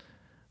that.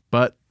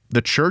 But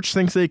the church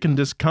thinks they can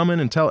just come in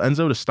and tell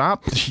Enzo to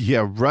stop?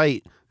 Yeah,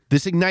 right.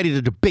 This ignited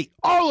a debate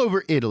all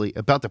over Italy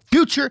about the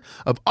future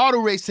of auto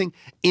racing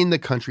in the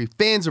country.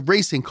 Fans of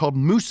racing called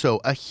Musso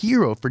a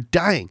hero for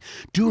dying,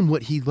 doing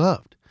what he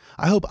loved.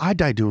 I hope I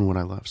die doing what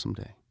I love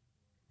someday.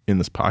 In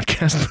this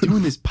podcast.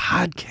 Doing this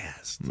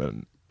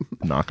podcast.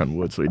 Knock on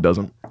wood so he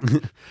doesn't.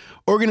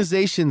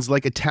 Organizations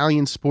like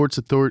Italian sports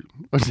authorities.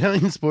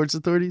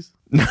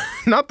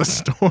 Not the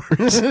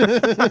stores.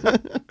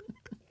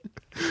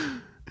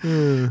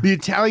 The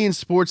Italian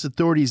sports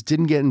authorities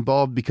didn't get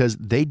involved because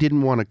they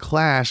didn't want to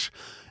clash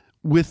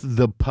with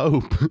the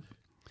Pope.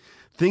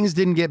 Things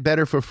didn't get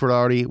better for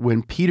Ferrari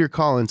when Peter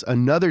Collins,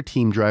 another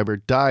team driver,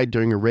 died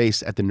during a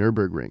race at the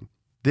Nürburgring.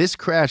 This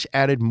crash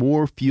added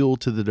more fuel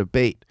to the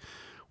debate,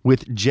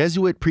 with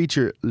Jesuit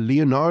preacher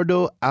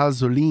Leonardo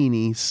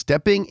Azzolini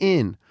stepping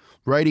in,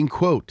 writing,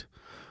 quote,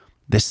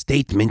 "The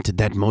statement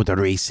that motor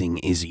racing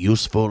is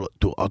useful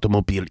to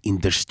automobile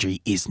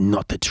industry is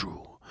not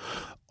true.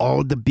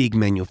 All the big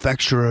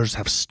manufacturers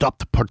have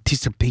stopped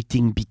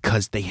participating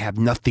because they have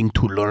nothing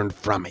to learn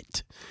from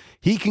it."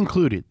 He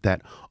concluded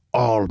that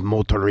all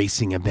motor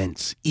racing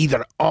events,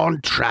 either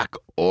on track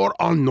or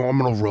on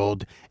normal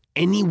road,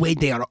 any way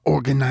they are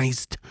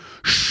organized,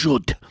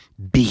 should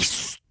be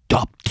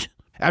stopped.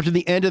 After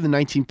the end of the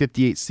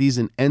 1958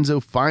 season,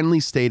 Enzo finally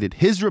stated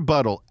his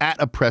rebuttal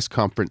at a press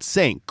conference,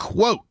 saying,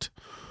 quote,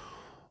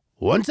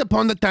 "Once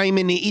upon a time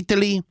in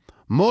Italy,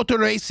 motor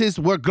races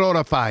were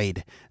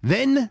glorified.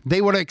 Then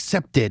they were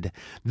accepted,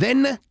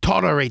 then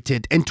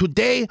tolerated, and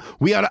today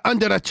we are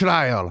under a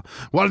trial,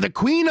 while the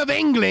Queen of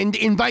England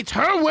invites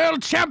her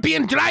world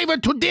champion driver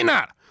to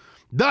dinner,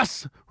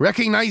 thus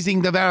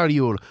recognizing the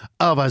value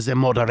of the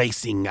motor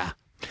racing."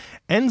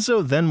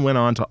 Enzo then went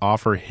on to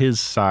offer his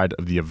side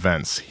of the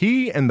events.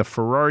 He and the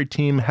Ferrari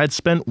team had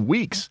spent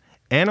weeks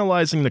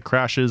analyzing the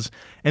crashes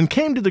and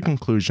came to the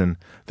conclusion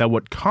that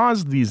what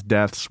caused these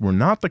deaths were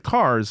not the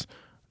cars,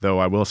 though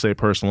I will say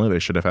personally they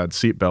should have had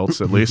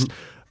seatbelts at least,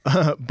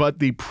 but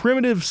the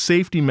primitive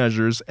safety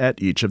measures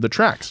at each of the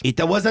tracks. It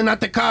wasn't at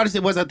the cars,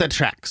 it was at the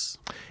tracks.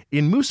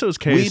 In Musso's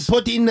case... We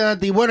put in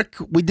the work,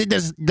 we did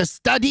the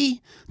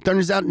study,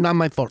 turns out not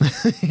my fault.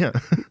 Yeah.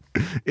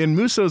 In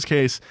Musso's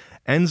case,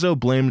 Enzo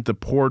blamed the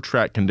poor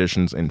track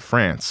conditions in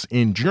France.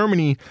 In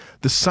Germany,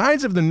 the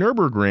sides of the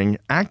Nürburgring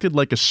acted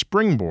like a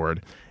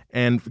springboard,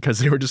 and because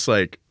they were just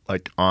like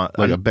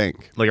a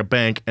bank. Like a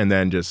bank, and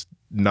then just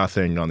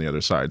nothing on the other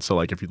side. So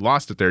like if you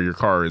lost it there, your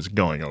car is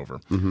going over.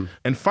 Mm-hmm.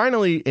 And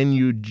finally, in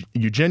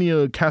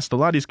Eugenio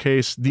Castellotti's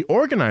case, the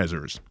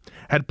organizers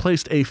had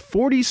placed a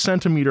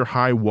 40-centimeter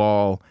high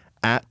wall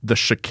at the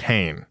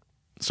chicane.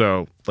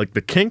 So like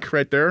the kink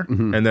right there,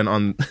 and then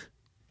on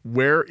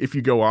where if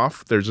you go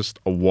off, there's just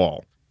a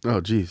wall.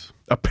 Oh, geez.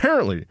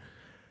 Apparently,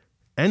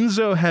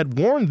 Enzo had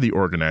warned the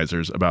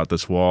organizers about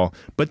this wall,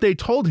 but they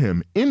told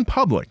him in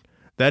public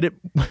that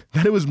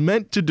it was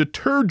meant to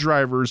deter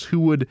drivers who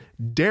would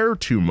dare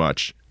too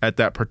much at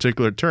that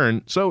particular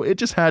turn, so it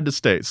just had to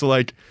stay. So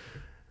like,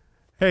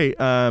 hey,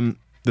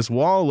 this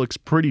wall looks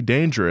pretty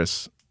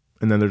dangerous,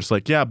 and then they're just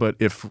like, yeah, but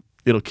if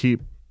it'll keep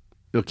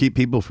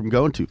people from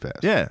going too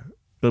fast. Yeah,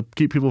 it'll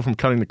keep people from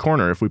cutting the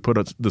corner if we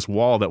put this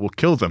wall that will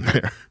kill them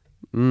there.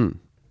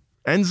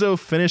 Enzo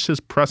finished his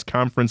press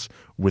conference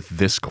with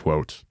this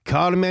quote: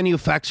 "Car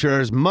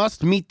manufacturers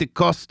must meet the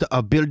cost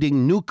of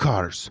building new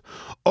cars.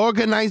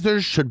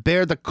 Organizers should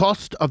bear the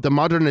cost of the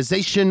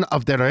modernization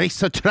of the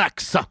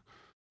racetracks."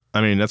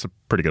 I mean, that's a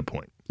pretty good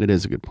point. It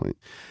is a good point.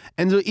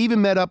 Enzo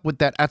even met up with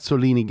that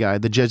Azzolini guy,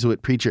 the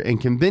Jesuit preacher, and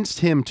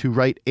convinced him to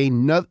write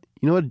another...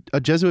 You know what? A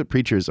Jesuit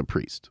preacher is a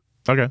priest.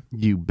 Okay.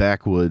 You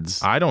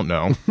backwoods. I don't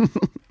know.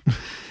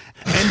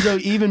 Enzo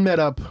even met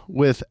up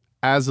with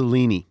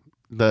Azzolini,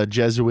 the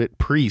Jesuit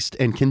priest,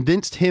 and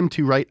convinced him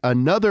to write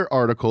another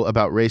article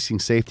about racing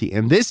safety.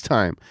 And this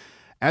time,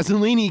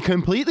 Azzolini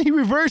completely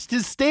reversed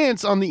his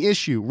stance on the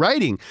issue,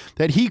 writing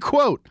that he,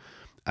 quote,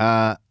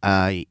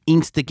 "I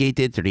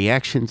instigated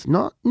reactions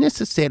not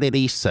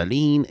necessarily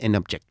serene and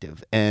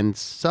objective, and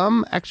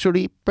some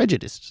actually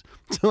prejudiced."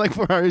 So like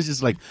Ferrari's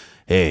just like,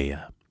 hey,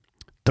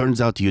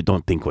 turns out you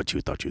don't think what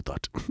you thought you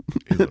thought.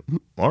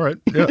 All right.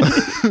 Yeah.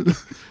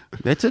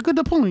 That's a good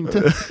point.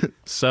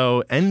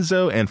 So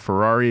Enzo and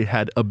Ferrari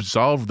had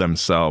absolved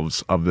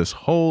themselves of this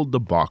whole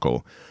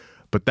debacle.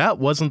 But that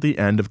wasn't the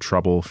end of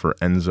trouble for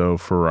Enzo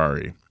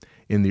Ferrari.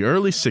 In the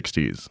early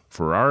 60s,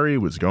 Ferrari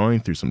was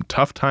going through some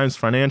tough times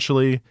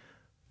financially.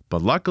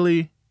 But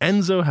luckily,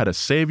 Enzo had a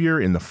savior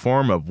in the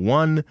form of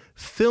one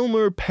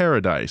Filmer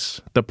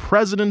Paradise, the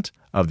president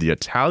of the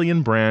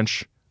Italian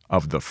branch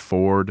of the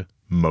Ford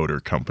Motor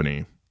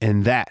Company.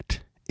 And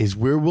that is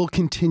where we'll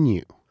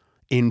continue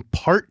in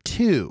part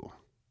 2,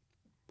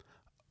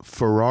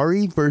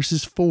 Ferrari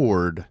versus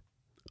Ford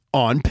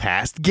on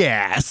Past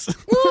Gas.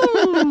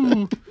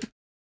 Woo!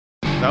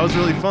 That was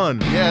really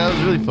fun. Yeah, that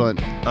was really fun.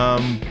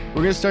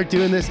 We're going to start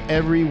doing this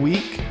every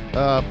week,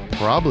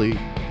 probably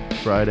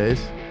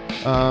Fridays.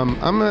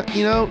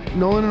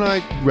 Nolan and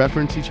I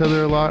reference each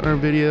other a lot in our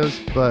videos,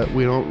 but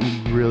we don't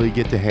really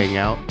get to hang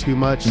out too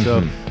much.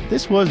 So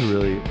this was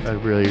really a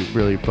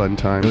really fun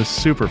time. It was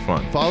super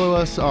fun. Follow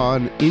us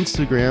on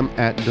Instagram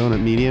at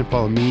Donut Media and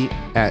follow me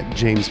at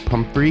James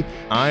Pumphrey.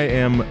 I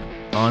am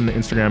on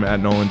Instagram at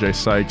Nolan J.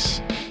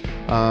 Sykes.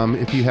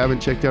 If you haven't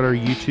checked out our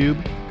YouTube,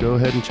 go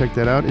ahead and check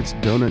that out. It's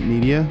Donut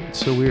Media. It's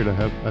so weird.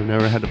 I've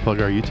never had to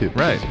plug our YouTube.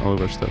 Right. All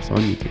of our stuff's on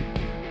YouTube.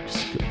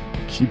 Just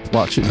keep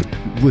watching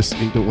and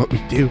listening to what we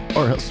do,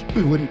 or else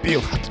we wouldn't be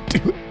allowed to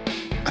do it.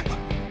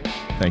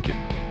 Thank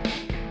you.